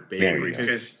Redbird Bakery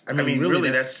because really,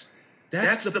 that's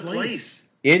the place.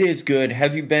 It is good.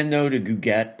 Have you been though to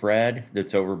Gouguette Bread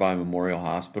that's over by Memorial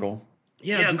Hospital?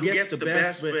 Yeah, Gouguette's the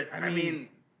best, but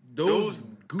those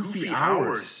goofy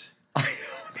hours. I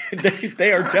know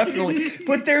they are definitely.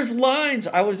 But there's lines.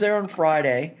 I was there on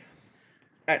Friday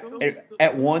at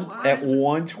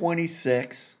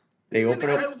 1:26. They open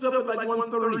up. I was up at like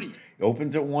 1:30.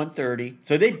 Opens at 1:30,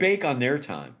 so they bake on their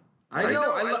time. I know.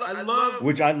 I love.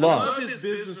 Which I love. I love his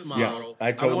business model. Yeah,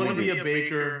 I totally want to do. be a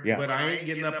baker, but I ain't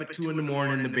getting up at 2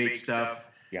 a.m. to bake stuff.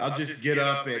 Yeah. I'll just get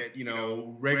up at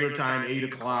regular time, 8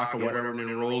 o'clock or whatever, and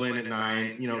then roll in at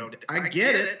 9. I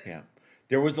get it. Yeah,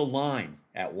 there was a line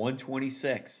at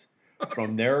 1:26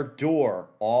 from their door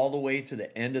all the way to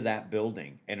the end of that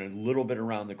building, and a little bit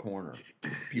around the corner.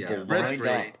 People lined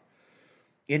up.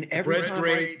 In every bread's time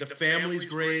great. The family's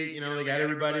great. They got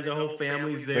everybody. The whole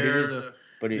family's there.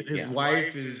 But his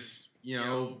wife is,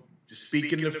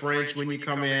 speaking the French when you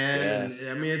come in. Yes.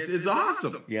 And, I mean, it's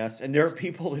awesome. Yes, and there are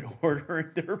people that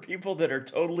order. There are people that are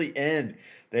totally in.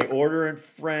 They order in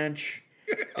French.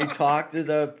 They talk to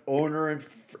the owner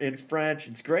in French.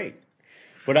 It's great.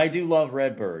 But I do love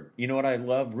Redbird. You know what I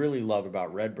really love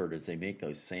about Redbird is they make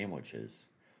those sandwiches.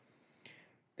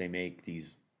 They make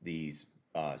these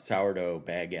sourdough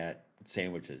baguette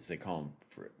sandwiches. They call them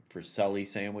friselli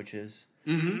sandwiches.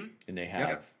 Mm-hmm. And they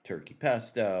have turkey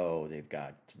pesto. They've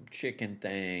got some chicken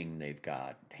thing. They've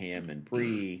got ham and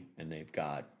brie, and they've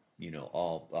got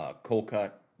all cold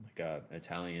cut, like a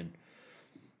Italian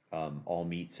all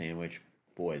meat sandwich.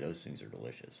 Boy, those things are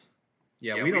delicious.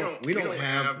 Yeah, we don't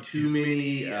have too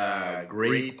many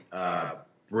great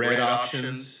bread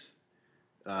options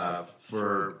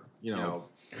for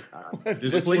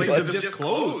This place have just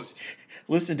closed.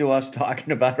 Listen to us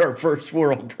talking about our first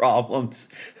world problems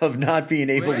of not being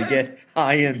able to get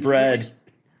high-end bread.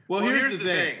 Well, here's the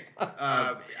thing.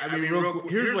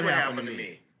 Here's what happened to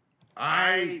me.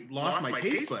 I lost my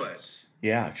taste buds.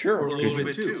 Yeah, sure. For a little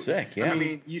bit too. Sick, yeah. I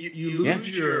mean, you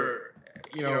lose your,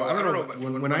 I don't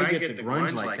know, when I get the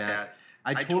grunge like that,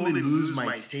 I totally lose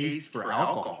my taste for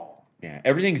alcohol. Yeah,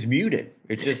 everything's muted.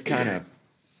 It just kind of,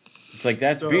 it's like,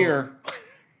 that's beer.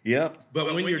 Yep.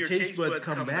 But when your taste buds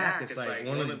come back, it's like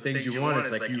one of the things you want.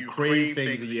 It's like you crave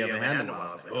things that you haven't had in a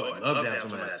while. It's like, oh, I'd love to have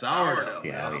some of that sourdough.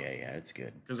 Yeah, it's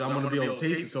good. Because I'm going to be able to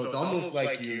taste it. So it's almost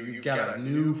like you've got a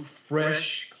new,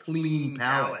 fresh, clean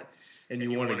palate, and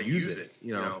you want to use it.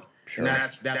 Sure. And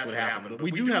that's what happened. But we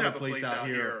do have a place out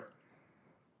here.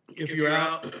 If you're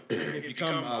out, if you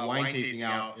come wine tasting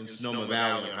out in Sonoma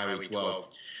Valley on Highway 12,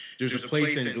 there's a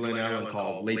place in Glen Ellen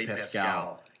called Le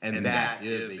Pascal. And that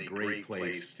is a great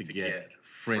place to get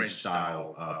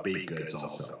French-style baked goods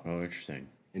also. Oh, interesting.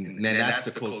 And then that's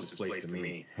the closest place to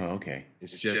me. Oh, okay.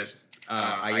 It's just,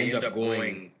 I end up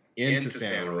going into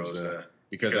Santa Rosa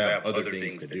because I have other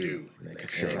things to do. And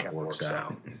that works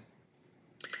out.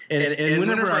 And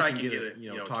whenever I can get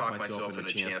talk myself into a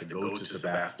chance to go to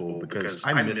Sebastopol, because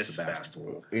I miss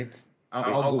Sebastopol,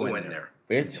 I'll go in there.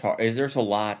 It's hard. There's a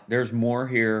lot. There's more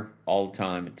here all the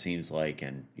time, it seems like.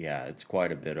 And, yeah, it's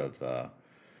quite a bit of a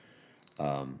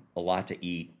lot to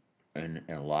eat and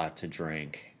a lot to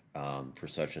drink for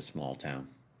such a small town.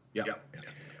 Yeah.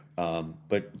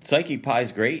 But Psyche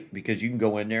Pie's great because you can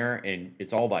go in there and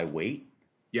it's all by weight.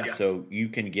 Yeah. So you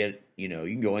can get, you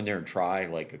can go in there and try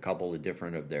like a couple of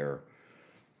different of their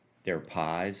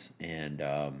pies and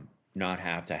not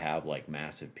have to have like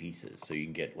massive pieces. So you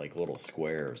can get like little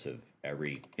squares of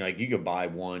every, like you can buy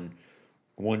one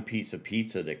piece of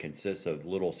pizza that consists of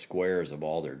little squares of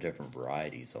all their different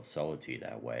varieties. They'll sell it to you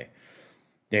that way.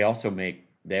 They also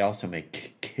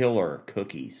make killer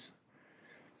cookies.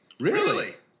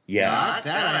 Really? Yeah.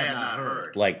 That I have not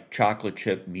heard. Like chocolate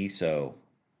chip miso.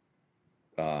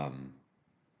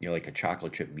 Like a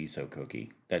chocolate chip miso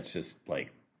cookie. That's just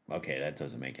like, okay, that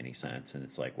doesn't make any sense. And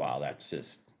it's like, wow, that's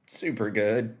just super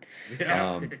good.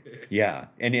 Yeah.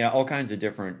 And all kinds of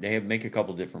different, they make a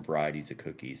couple different varieties of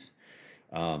cookies.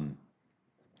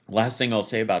 Last thing I'll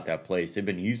say about that place, they've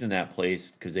been using that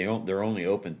place because they're only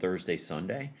open Thursday,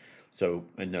 Sunday. So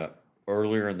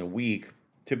earlier in the week,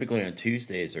 typically on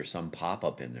Tuesdays, there's some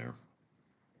pop-up in there.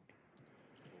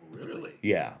 Really?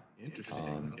 Yeah.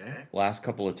 Interesting. Okay. Last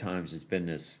couple of times, it's been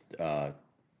this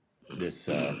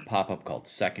pop-up called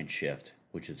Second Shift,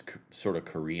 which is sort of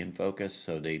Korean focused.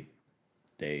 So they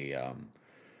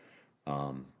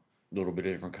little bit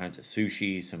of different kinds of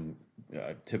sushi, some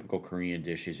typical Korean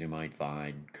dishes you might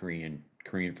find, Korean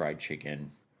fried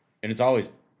chicken, and it's always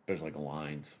there's like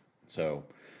lines. So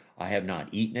I have not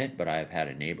eaten it, but I have had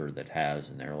a neighbor that has,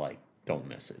 and they're like, don't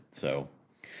miss it. So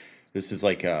this is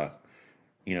like a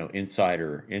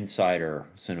insider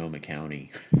Sonoma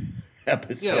County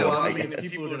episode. Yeah, well, I mean,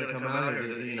 people are going to come out and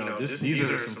these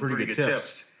are some pretty good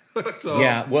tips. So.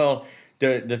 Yeah, well,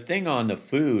 the thing on the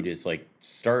food is like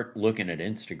start looking at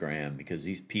Instagram because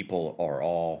these people are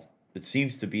all. It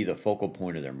seems to be the focal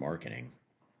point of their marketing.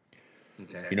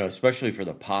 Okay. Especially for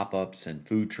the pop-ups and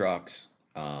food trucks.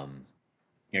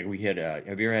 We had.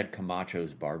 Have you ever had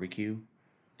Camacho's Barbecue?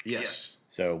 Yes.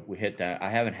 So we hit that. I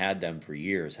haven't had them for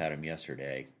years. Had them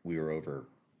yesterday. We were over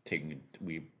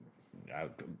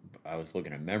I was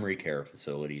looking at memory care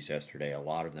facilities yesterday. A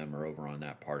lot of them are over on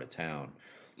that part of town.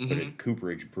 Mm-hmm. But at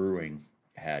Cooperage Brewing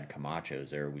had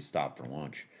Camacho's there. We stopped for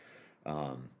lunch,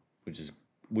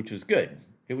 which was good.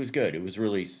 It was good. It was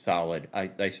really solid.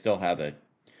 I still have it.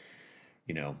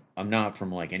 I'm not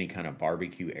from like any kind of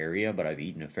barbecue area, but I've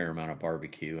eaten a fair amount of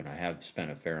barbecue, and I have spent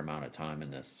a fair amount of time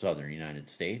in the southern United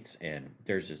States, and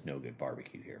there's just no good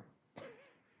barbecue here.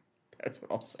 That's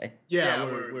what I'll say. Yeah,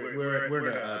 we're in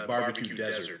a barbecue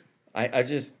desert. I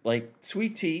just like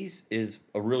Sweet Teas is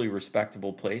a really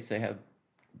respectable place. They have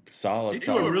solid. They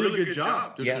do a really good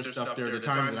job. Their Yeah. stuff there. The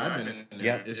times that I've been in,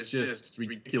 Yeah. it's just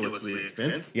ridiculously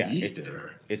expensive Yeah, to eat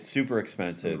there. it's super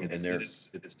expensive, and they're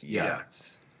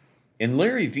it's and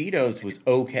Larry Vito's was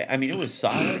okay. I mean, it was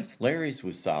solid. Larry's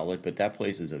was solid, but that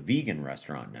place is a vegan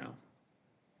restaurant now.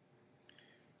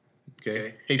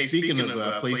 okay. Hey, speaking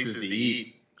of places to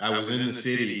eat, I was in the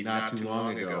city not too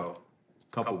long ago,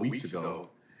 a couple weeks ago,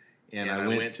 and I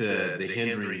went to the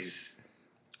Henry's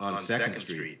on 2nd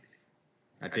Street.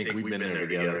 I think we've been there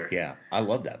together. Yeah, I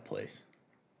love that place.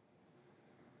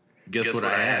 Guess what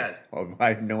I had? Oh, I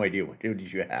have no idea what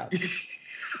did you have.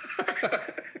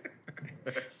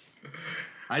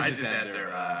 I just had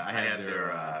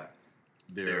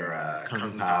their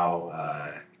kung pao,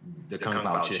 the kung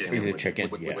pao chicken. The chicken,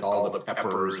 with all the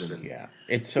peppers and Yeah,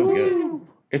 it's so good.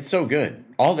 It's so good.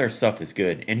 All their stuff is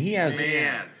good, and he has.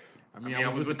 man. I mean, I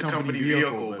was with the company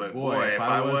vehicle, but boy, if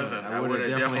I wasn't, I would have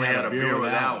definitely had a beer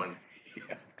with that one.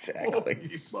 Exactly. Holy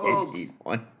smokes. Eat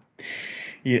one.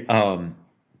 Yeah,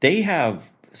 they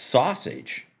have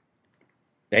sausage.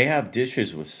 They have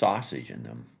dishes with sausage in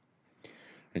them.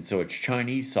 And so it's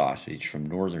Chinese sausage from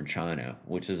northern China,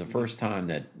 which is the first time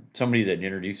that somebody that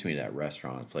introduced me to that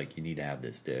restaurant, it's like, you need to have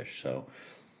this dish. So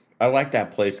I like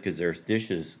that place because there's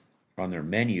dishes on their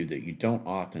menu that you don't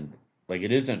often, like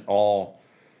it isn't all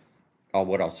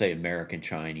what I'll say American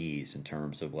Chinese in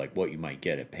terms of like what you might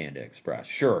get at Panda Express.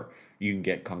 Sure, you can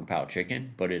get Kung Pao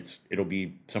chicken, but it'll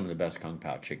be some of the best Kung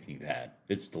Pao chicken you've had.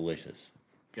 It's delicious.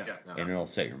 Yeah, And it'll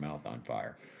set your mouth on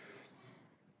fire.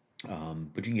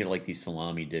 But you can get like these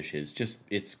salami dishes. Just,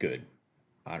 it's good.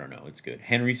 I don't know, it's good.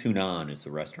 Henry's Hunan is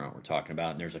the restaurant we're talking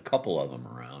about, and there's a couple of them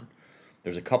around.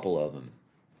 There's a couple of them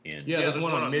in. yeah. There's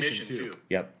one on Mission too.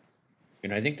 Yep.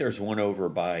 And I think there's one over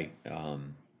by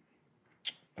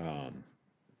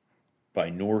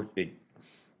North.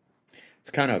 It's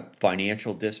kind of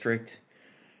financial district.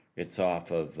 It's off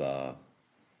of. No,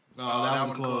 that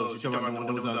one closed. You're talking about the one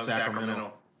that was on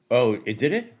Sacramento. Oh, it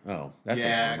did it? Oh, that's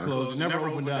Yeah, a it bummer. closed. It never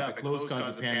opened up. It closed because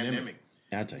of the pandemic.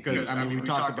 That's a huge. Because I mean, we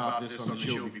talked about this on the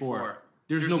show before.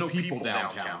 There's no people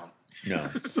downtown. No.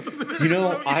 You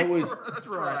know, I was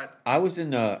Right. I was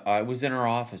in our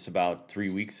office about 3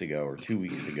 weeks ago or 2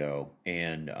 weeks ago,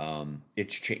 and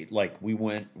it's like we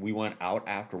went out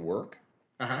after work,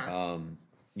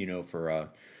 you know,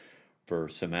 for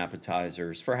some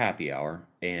appetizers for happy hour,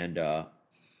 and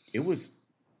it was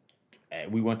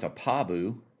we went to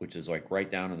Pabu, which is like right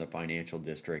down in the financial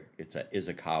district. It's a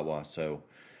izakawa, so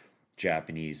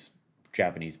Japanese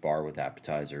bar with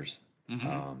appetizers.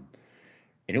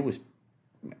 And it was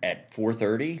at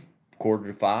 4:30,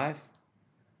 4:45.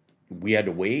 We had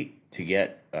to wait to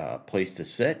get a place to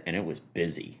sit, and it was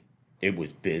busy. It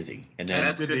was busy. And then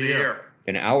That's good to hear.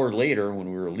 an hour later,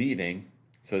 when we were leaving,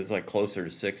 so it's like closer to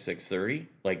 6:30.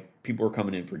 Like people were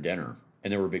coming in for dinner,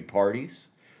 and there were big parties.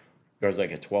 There was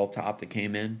like a 12 top that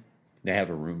came in. They have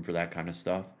a room for that kind of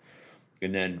stuff.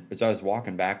 And then as I was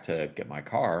walking back to get my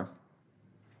car,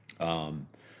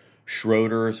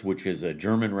 Schroeder's, which is a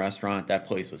German restaurant, that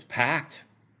place was packed.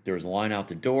 There was a line out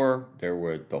the door. There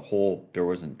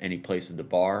wasn't any place at the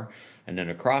bar. And then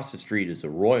across the street is the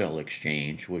Royal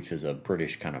Exchange, which is a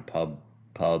British kind of pub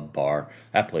bar.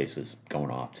 That place is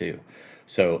going off too.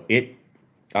 So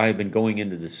I've been going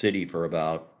into the city for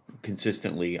about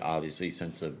consistently, obviously,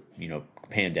 since the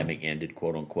pandemic ended,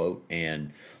 quote unquote.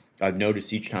 And I've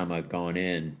noticed each time I've gone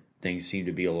in, things seem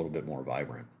to be a little bit more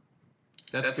vibrant.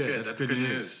 That's good. That's good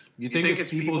news. You think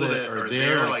it's people that are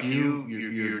there like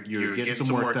you're getting some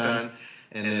work done,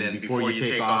 and then before you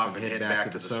take off and head back to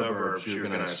the suburbs, you're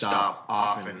going to stop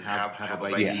off and have a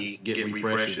bite to eat, get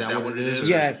refreshed. Is that what it is? Or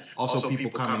Yeah. Also,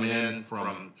 people coming in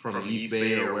from the East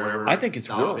Bay or wherever. I think it's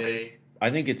South work. Bay. I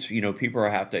think it's, people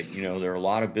have to, there are a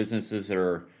lot of businesses that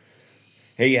are,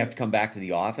 hey, you have to come back to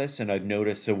the office. And I've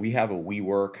noticed, so we have a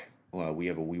WeWork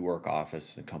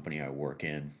office, the company I work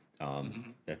in,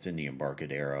 that's in the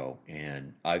Embarcadero.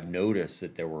 And I've noticed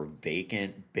that there were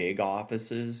vacant big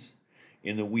offices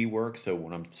in the WeWork. So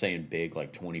when I'm saying big,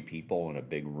 like 20 people in a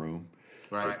big room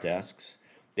with desks,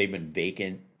 they've been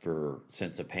vacant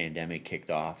since the pandemic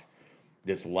kicked off.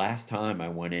 This last time I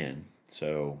went in,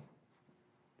 so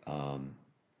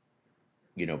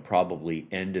probably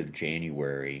end of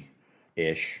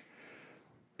January-ish,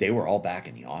 they were all back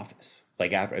in the office.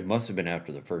 Like it must have been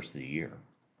after the first of the year.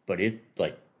 But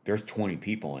there's 20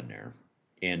 people in there.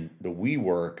 And the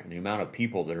WeWork, and the amount of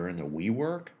people that are in the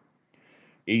WeWork,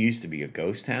 it used to be a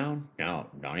ghost town. Now,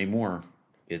 not anymore.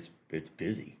 It's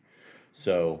busy.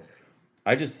 So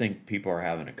I just think people are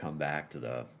having to come back to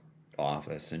the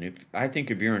office, and if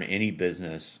you're in any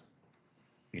business,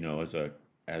 as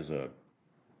a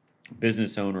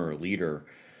business owner or leader,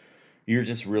 you're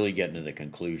just really getting to the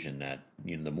conclusion that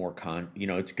the more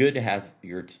it's good to have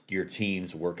your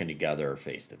teams working together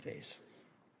face to face.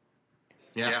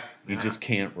 Yeah. You just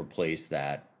can't replace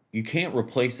that. You can't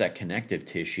replace that connective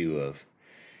tissue of,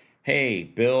 hey,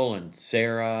 Bill and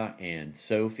Sarah and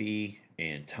Sophie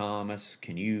and Thomas,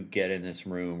 can you get in this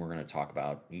room? We're going to talk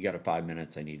about, you got 5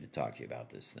 minutes, I need to talk to you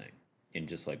about this thing. And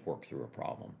just like work through a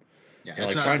problem. Yeah,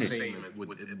 it's not the same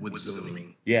with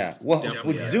Zooming. Yeah, well,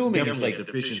 with Zooming, it's like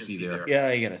deficiency there.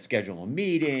 Yeah, you got to schedule a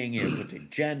meeting, put the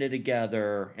agenda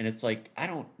together, and it's like,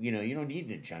 you don't need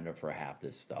an agenda for half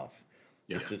this stuff.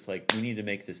 Yeah. It's just like, we need to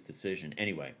make this decision.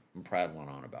 Anyway, I'm prattling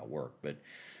on about work, but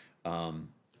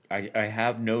I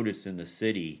have noticed in the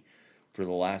city for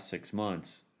the last 6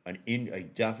 months a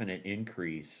definite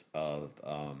increase of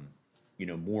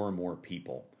more and more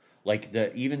people. Like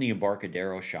even the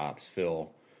Embarcadero shops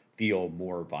feel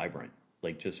more vibrant,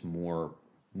 like just more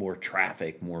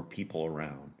traffic, more people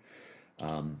around.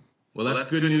 Well,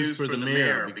 that's good news for the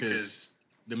mayor because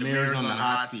the mayor's on the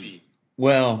hot seat.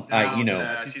 Well,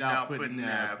 she's out putting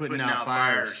out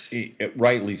fires.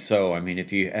 Rightly so. I mean,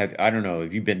 if you have, I don't know,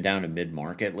 have you been down to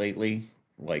Mid-Market lately?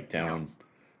 Like down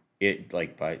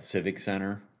like by Civic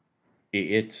Center?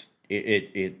 It's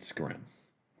grim.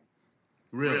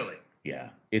 Really? Yeah,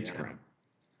 it's grim.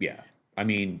 Yeah. I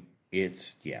mean,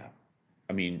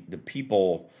 the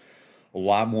people, a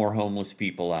lot more homeless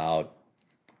people out,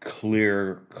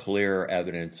 clear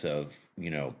evidence of,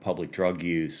 public drug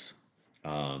use,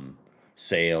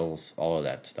 sales, all of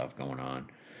that stuff going on.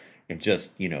 And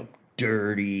just,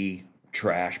 dirty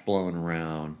trash blowing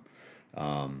around.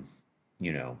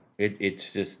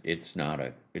 It's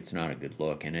not a good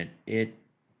look. And it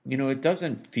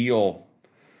doesn't feel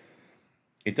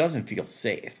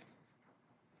safe.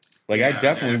 Like, I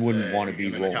definitely wouldn't want to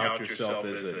be rolling. Tout yourself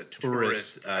as a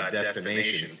tourist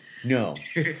destination. No.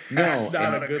 That's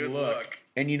not a good look.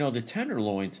 And, the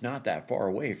Tenderloin's not that far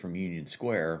away from Union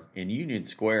Square. In Union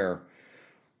Square,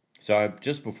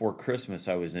 just before Christmas,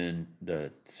 I was in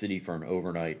the city for an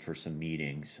overnight for some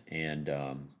meetings. And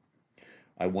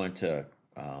I went to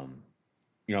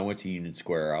Union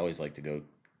Square. I always like to go,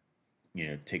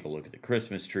 take a look at the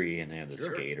Christmas tree, and they have the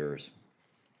skaters.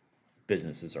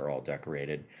 Businesses are all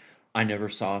decorated. I never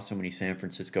saw so many San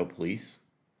Francisco police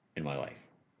in my life.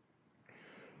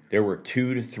 There were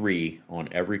 2 to 3 on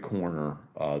every corner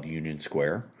of Union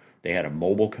Square. They had a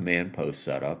mobile command post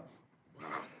set up.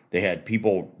 They had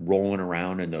people rolling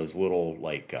around in those little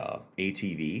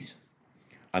ATVs.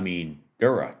 I mean,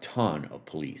 there were a ton of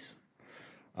police.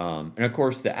 And of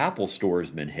course, the Apple store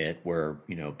has been hit where,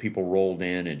 people rolled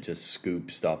in and just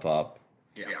scooped stuff up.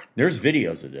 Yeah. There's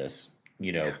videos of this.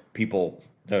 People,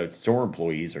 the store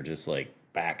employees are just like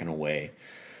backing away.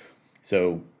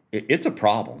 So it's a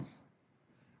problem.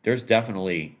 There's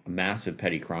definitely a massive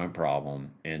petty crime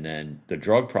problem. And then the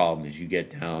drug problem is you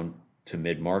get down to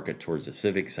Mid-Market towards the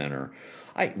Civic Center.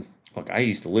 I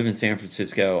used to live in San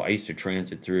Francisco. I used to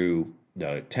transit through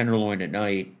the Tenderloin at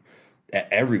night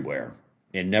everywhere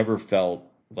and never felt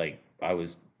like I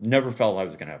was going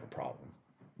to have a problem.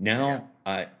 Now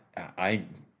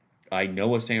I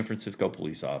know a San Francisco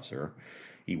police officer.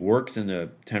 He works in the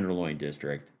Tenderloin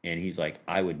district, and he's like,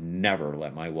 I would never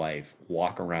let my wife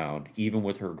walk around, even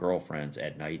with her girlfriends,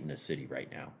 at night in the city right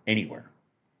now, anywhere.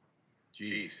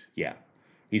 Jeez. Yeah.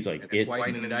 He's like, it's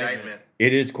quite an indictment.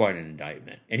 It is quite an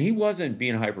indictment. And he wasn't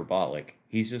being hyperbolic.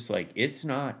 He's just like, it's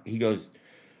not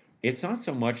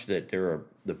so much that there are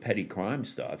the petty crime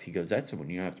stuff. He goes, that's what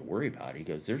you have to worry about. He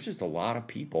goes, there's just a lot of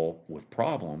people with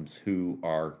problems who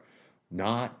are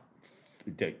not,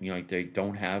 they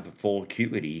don't have full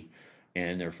acuity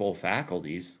and their full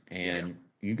faculties, and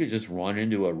you could just run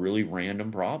into a really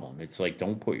random problem. It's like,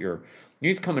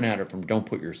 he's coming at it from don't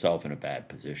put yourself in a bad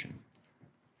position.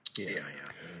 Yeah.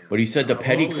 But he said the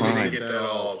petty crime.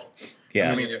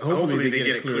 Yeah. I mean, hopefully they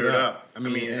get it cleared up. I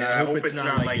mean, and I hope it's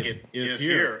not like it is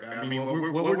here. I mean,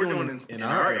 what we're doing in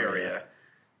our area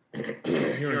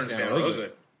here in Santa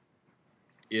Rosa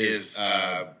is,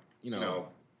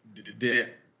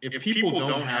 if people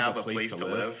don't have a place to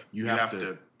live, you have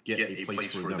to get a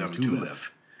place for them to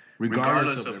live.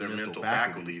 Regardless of their mental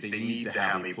faculties, they need to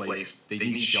have a place. They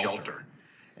need shelter.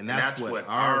 And that's what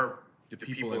the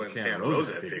people in Santa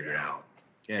Rosa figured out.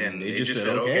 And they just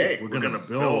said, okay, we're going to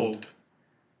build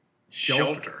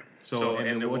shelter. So,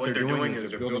 and what they're doing is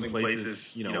they're building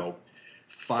places,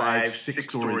 5, 6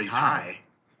 stories high.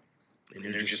 And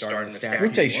they're just starting to stack. I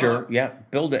would say, sure, yeah,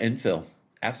 build an infill.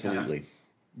 Absolutely.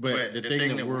 But the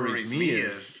thing that worries me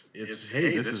is, hey,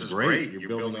 this is great. You're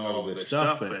building all of this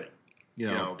stuff, but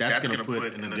that's going to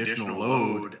put an additional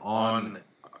load on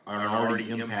our already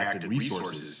impacted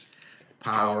resources: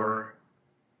 power,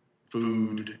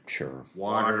 food, Sure,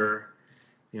 water.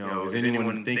 Is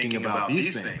anyone thinking about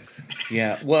these things?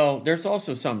 Yeah. Well, there's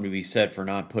also something to be said for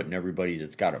not putting everybody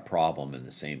that's got a problem in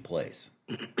the same place.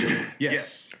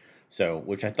 Yes. So,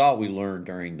 which I thought we learned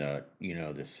during the,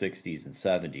 the 60s and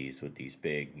 70s with these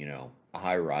big,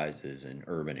 high rises in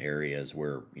urban areas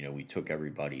where, we took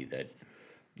everybody that,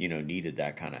 needed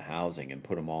that kind of housing and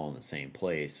put them all in the same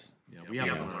place. Yeah, we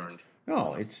haven't learned.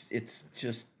 No, it's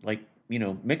just like,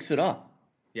 mix it up.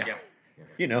 Yeah.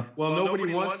 Well,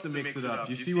 nobody wants to mix it up.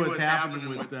 You see what's happening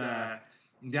with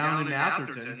down in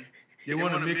Atherton. They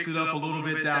want to mix it up a little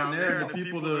bit down there, and the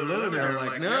people that are living there are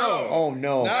like, no. Oh,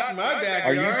 no. Not in my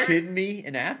backyard. Are you kidding me?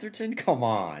 In Atherton? Come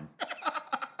on.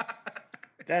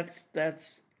 That's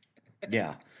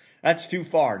too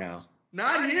far now.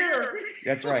 Not here.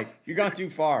 That's right. You've gone too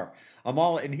far.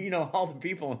 All the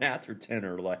people in Atherton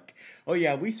are like, oh,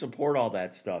 yeah, we support all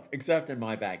that stuff, except in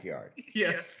my backyard.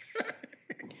 Yes.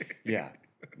 Yeah,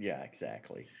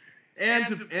 exactly. And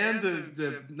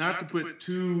to not to put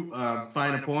too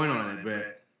fine a point on it,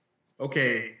 but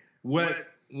okay, what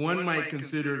one might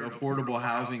consider affordable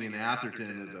housing in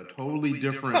Atherton is a totally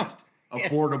different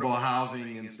affordable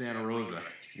housing in Santa Rosa.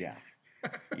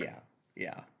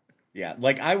 Yeah.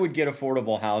 Like I would get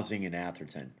affordable housing in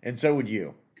Atherton, and so would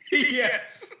you.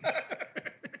 Yes.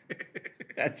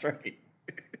 That's right.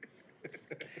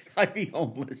 I'd be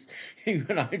homeless.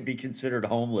 Even I'd be considered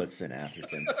homeless in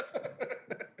Atherton.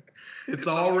 It's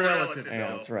all relative. Yeah,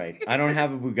 that's right. I don't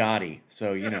have a Bugatti,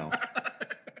 so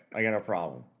I got a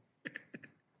problem.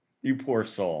 You poor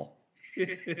soul.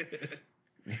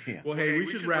 Yeah. Well, hey, we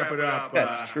should wrap it up.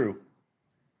 That's true.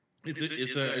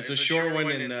 It's a short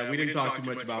one, and we didn't talk too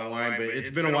much about wine, but it's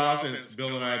been a while since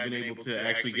Bill and I have been able to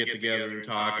actually get together and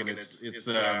talk, and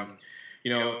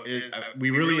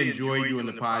we really enjoy doing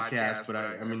the podcast, but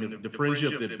I mean, the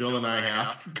friendship that Bill and I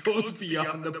have goes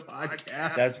beyond the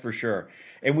podcast. That's for sure.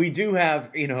 And we do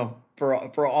have,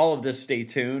 for all of this, stay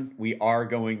tuned. We are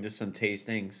going to some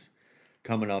tastings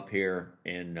coming up here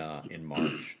in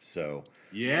March. So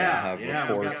we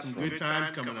got some good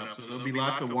times coming up. So there'll be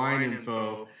lots of wine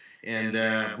info. And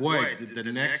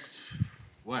the next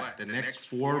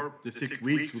 4 to 6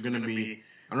 weeks, we're going to be.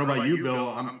 I don't know about you, Bill.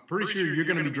 I'm pretty sure you're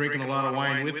going to be drinking a lot of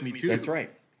wine with me too. That's right.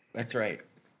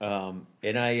 And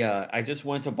I just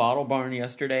went to Bottle Barn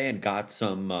yesterday and got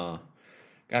some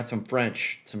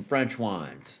French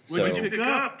wines. What'd you pick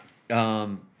up? Let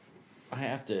me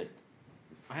grab it.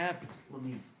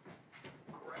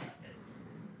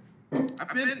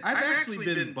 I've actually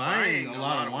been buying a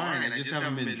lot of wine. I just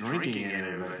haven't been drinking any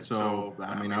of it. So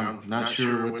I mean, I'm not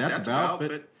sure what that's about.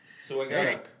 But so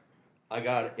I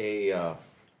got a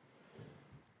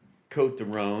Côte de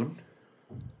Rhône.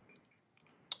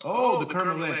 Oh, the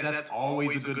Kermit Lynch. That's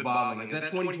always a good bottling. Is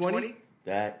that 2020?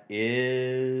 That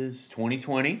is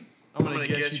 2020. I'm going to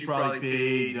guess you probably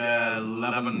paid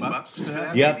 $11 for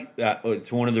that. Yep.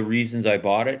 It's one of the reasons I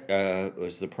bought it,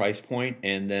 was the price point.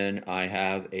 And then I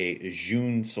have a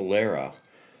June Solera,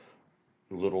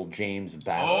 Little James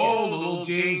basket. Oh, the Little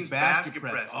James basket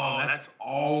press. Oh, that's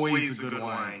always a good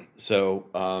wine. So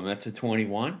that's a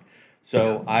 21.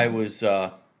 So I was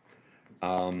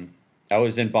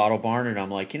in Bottle Barn, and I'm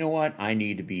like, you know what? I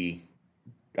need to be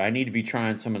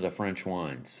trying some of the French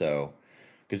wines. So,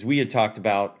 because we had talked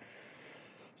about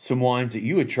some wines that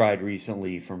you had tried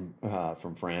recently from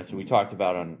France, and we talked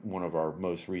about on one of our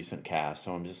most recent casts.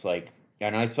 So I'm just like,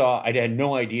 and I had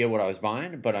no idea what I was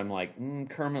buying, but I'm like,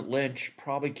 Kermit Lynch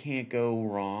probably can't go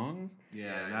wrong.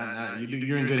 Yeah,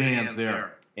 you're in good hands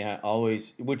there. Yeah,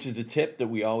 always, which is a tip that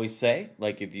we always say.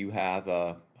 Like if you have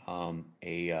a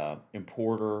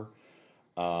importer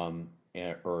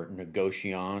or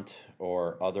negociant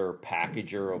or other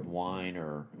packager of wine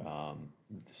or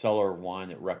seller of wine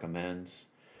that recommends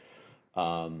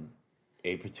a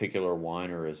particular wine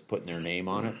or is putting their name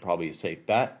on it, probably a safe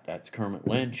bet. That's Kermit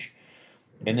Lynch.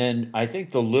 And then I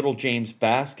think the Little James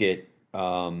basket,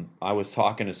 I was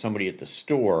talking to somebody at the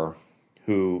store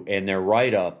and their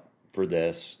write-up for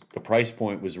this, the price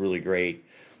point was really great.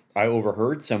 I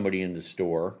overheard somebody in the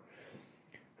store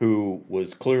who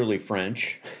was clearly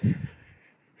French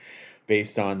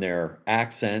based on their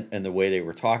accent and the way they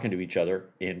were talking to each other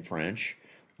in French,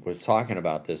 was talking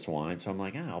about this wine. So I'm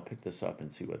like, I'll pick this up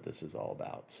and see what this is all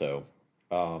about. So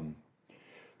they're a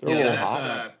little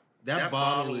hot. That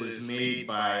bottle is made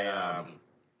by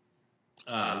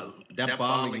that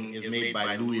bottling is made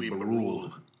by Louis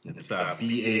Barroul. It's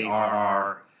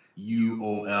BARRUL.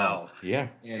 Uol. Yeah.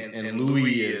 And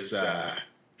Louis is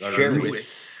Sherry.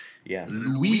 Louis. Yes.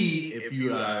 Louis,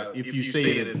 if you say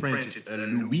it in French, it's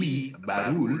Louis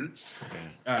Barul.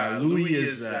 Louis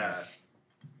is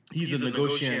he's a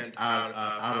negotiant out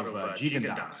of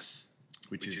Gigondas,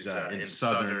 which is in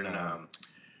southern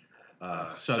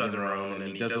Rhone,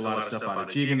 and he does a lot of stuff out of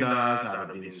Gigondas, out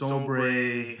of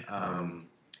Vinsobre,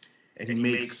 and he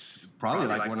makes probably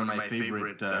like one of my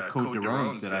favorite Côte de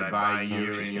Rhônes that I buy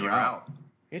year in, year out.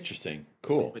 Interesting.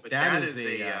 Cool. But that is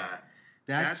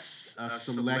that's a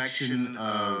selection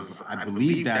of, I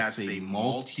believe that's a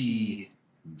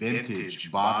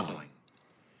multi-vintage bottling.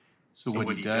 So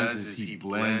what he does is he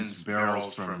blends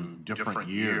barrels from different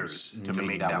years to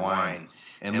make that wine.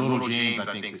 And Little James,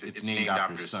 I think it's named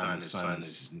after his son. His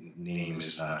son's name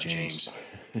is James.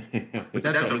 But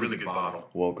that's a really good bottle.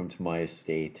 Welcome to my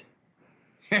estate.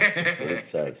 That's what it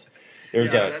says.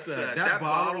 There's that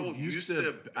bottle used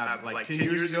to, like 10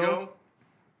 years ago,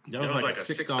 that was like a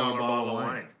 $6 bottle of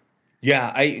wine.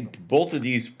 Yeah, both of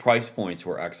these price points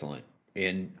were excellent.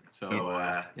 And it's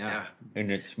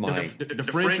my... The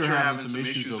French are having some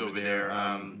issues over there.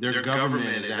 Their government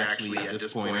is actually, at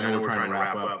this point, I know we're trying to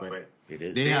wrap up, but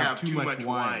they have too much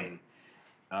wine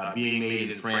being made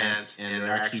in France, and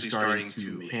they're actually starting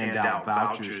to hand out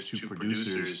vouchers to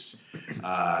producers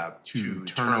to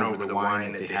turn over the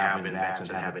wine that they have in vats and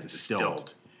have it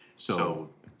distilled. So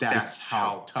that's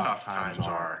how tough times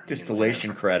are.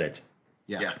 Distillation credit.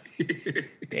 Yeah.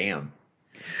 Damn.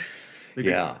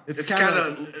 Yeah. It's kind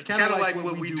of like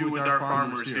what we do with our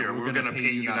farmers here. We're going to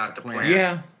pay you not to plant.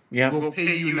 Yeah. We'll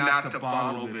pay you not to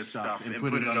bottle this stuff and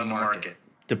put it on the market.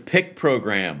 The PIC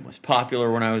program was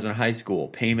popular when I was in high school,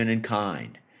 payment in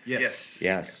kind.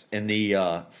 Yes. And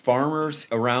the farmers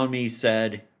around me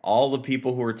said all the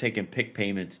people who were taking PIC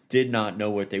payments did not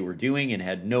know what they were doing and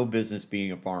had no business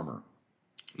being a farmer.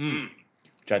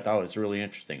 Which I thought was really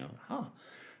interesting.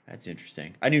 That's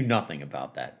interesting. I knew nothing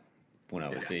about that when I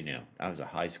was, I was a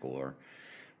high schooler.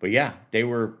 But yeah,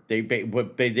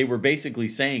 what they were basically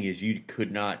saying is you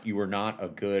were not a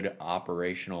good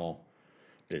operational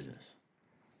business.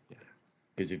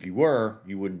 Because if you were,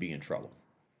 you wouldn't be in trouble.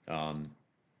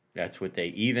 That's what they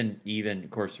even of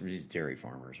course these dairy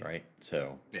farmers, right?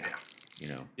 So and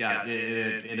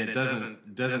it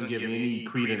doesn't give any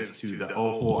credence to the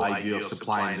whole idea of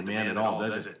supply and demand at all,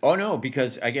 does it? Oh no,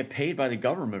 because I get paid by the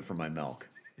government for my milk.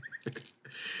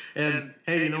 And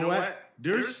hey, you know what?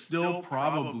 There's still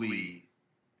probably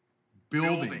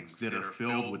buildings that are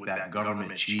filled with that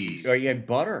government cheese. Oh, yeah,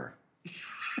 butter.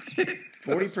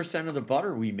 40% of the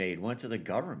butter we made went to the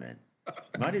government.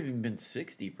 Might have even been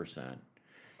 60%.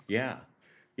 Yeah.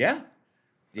 I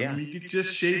mean, you could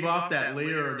just shave off that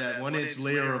 1-inch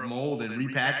layer of mold and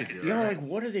repackage it. Right? Like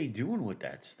what are they doing with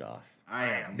that stuff?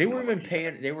 They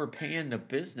were paying the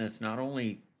business not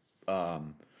only to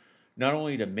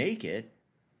make it,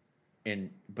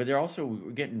 but they're also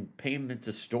getting payment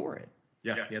to store it.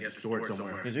 Yeah, you had to store it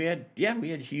somewhere. Because we had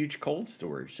huge cold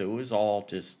storage, so it was all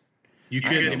just.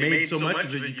 They made so much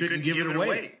of it, you couldn't give it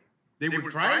away. They were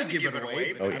trying to give it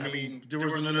away, but I mean, there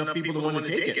wasn't enough people that wanted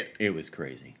to take it. It was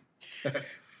crazy.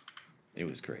 It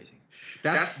was crazy.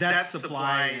 That's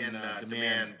supply and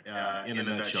demand in a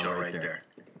nutshell, right there.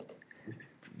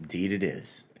 Indeed, it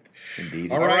is.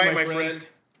 Indeed. All right, my friend.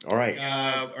 All right.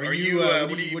 Are you?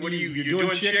 What are you? You're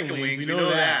doing chicken wings. We know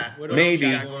that. What else maybe.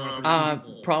 You got going on?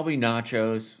 Probably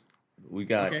nachos. We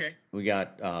got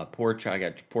pork. I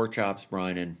got pork chops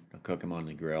brining. I'll cook them on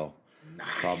the grill. Nice.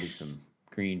 Probably some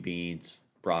green beans,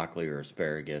 broccoli or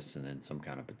asparagus, and then some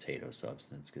kind of potato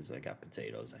substance because I got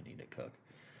potatoes I need to cook.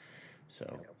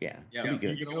 So it'll be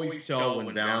good. You can always tell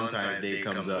when Valentine's Day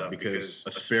comes up because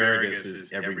asparagus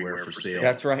is everywhere for sale.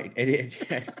 That's right. It is.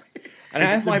 And I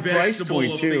have my price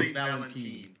point too.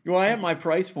 Well, I have my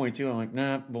price point too. I'm like,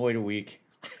 nah, void a week.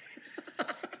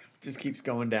 Just keeps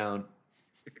going down.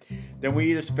 Then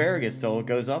we eat asparagus till it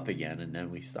goes up again, and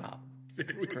then we stop.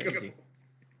 It's crazy.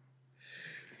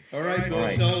 All right,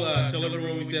 Bill. Tell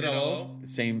everyone we said hello.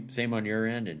 Same on your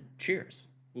end, and cheers.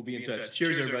 We'll be in touch.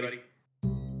 Cheers, everybody.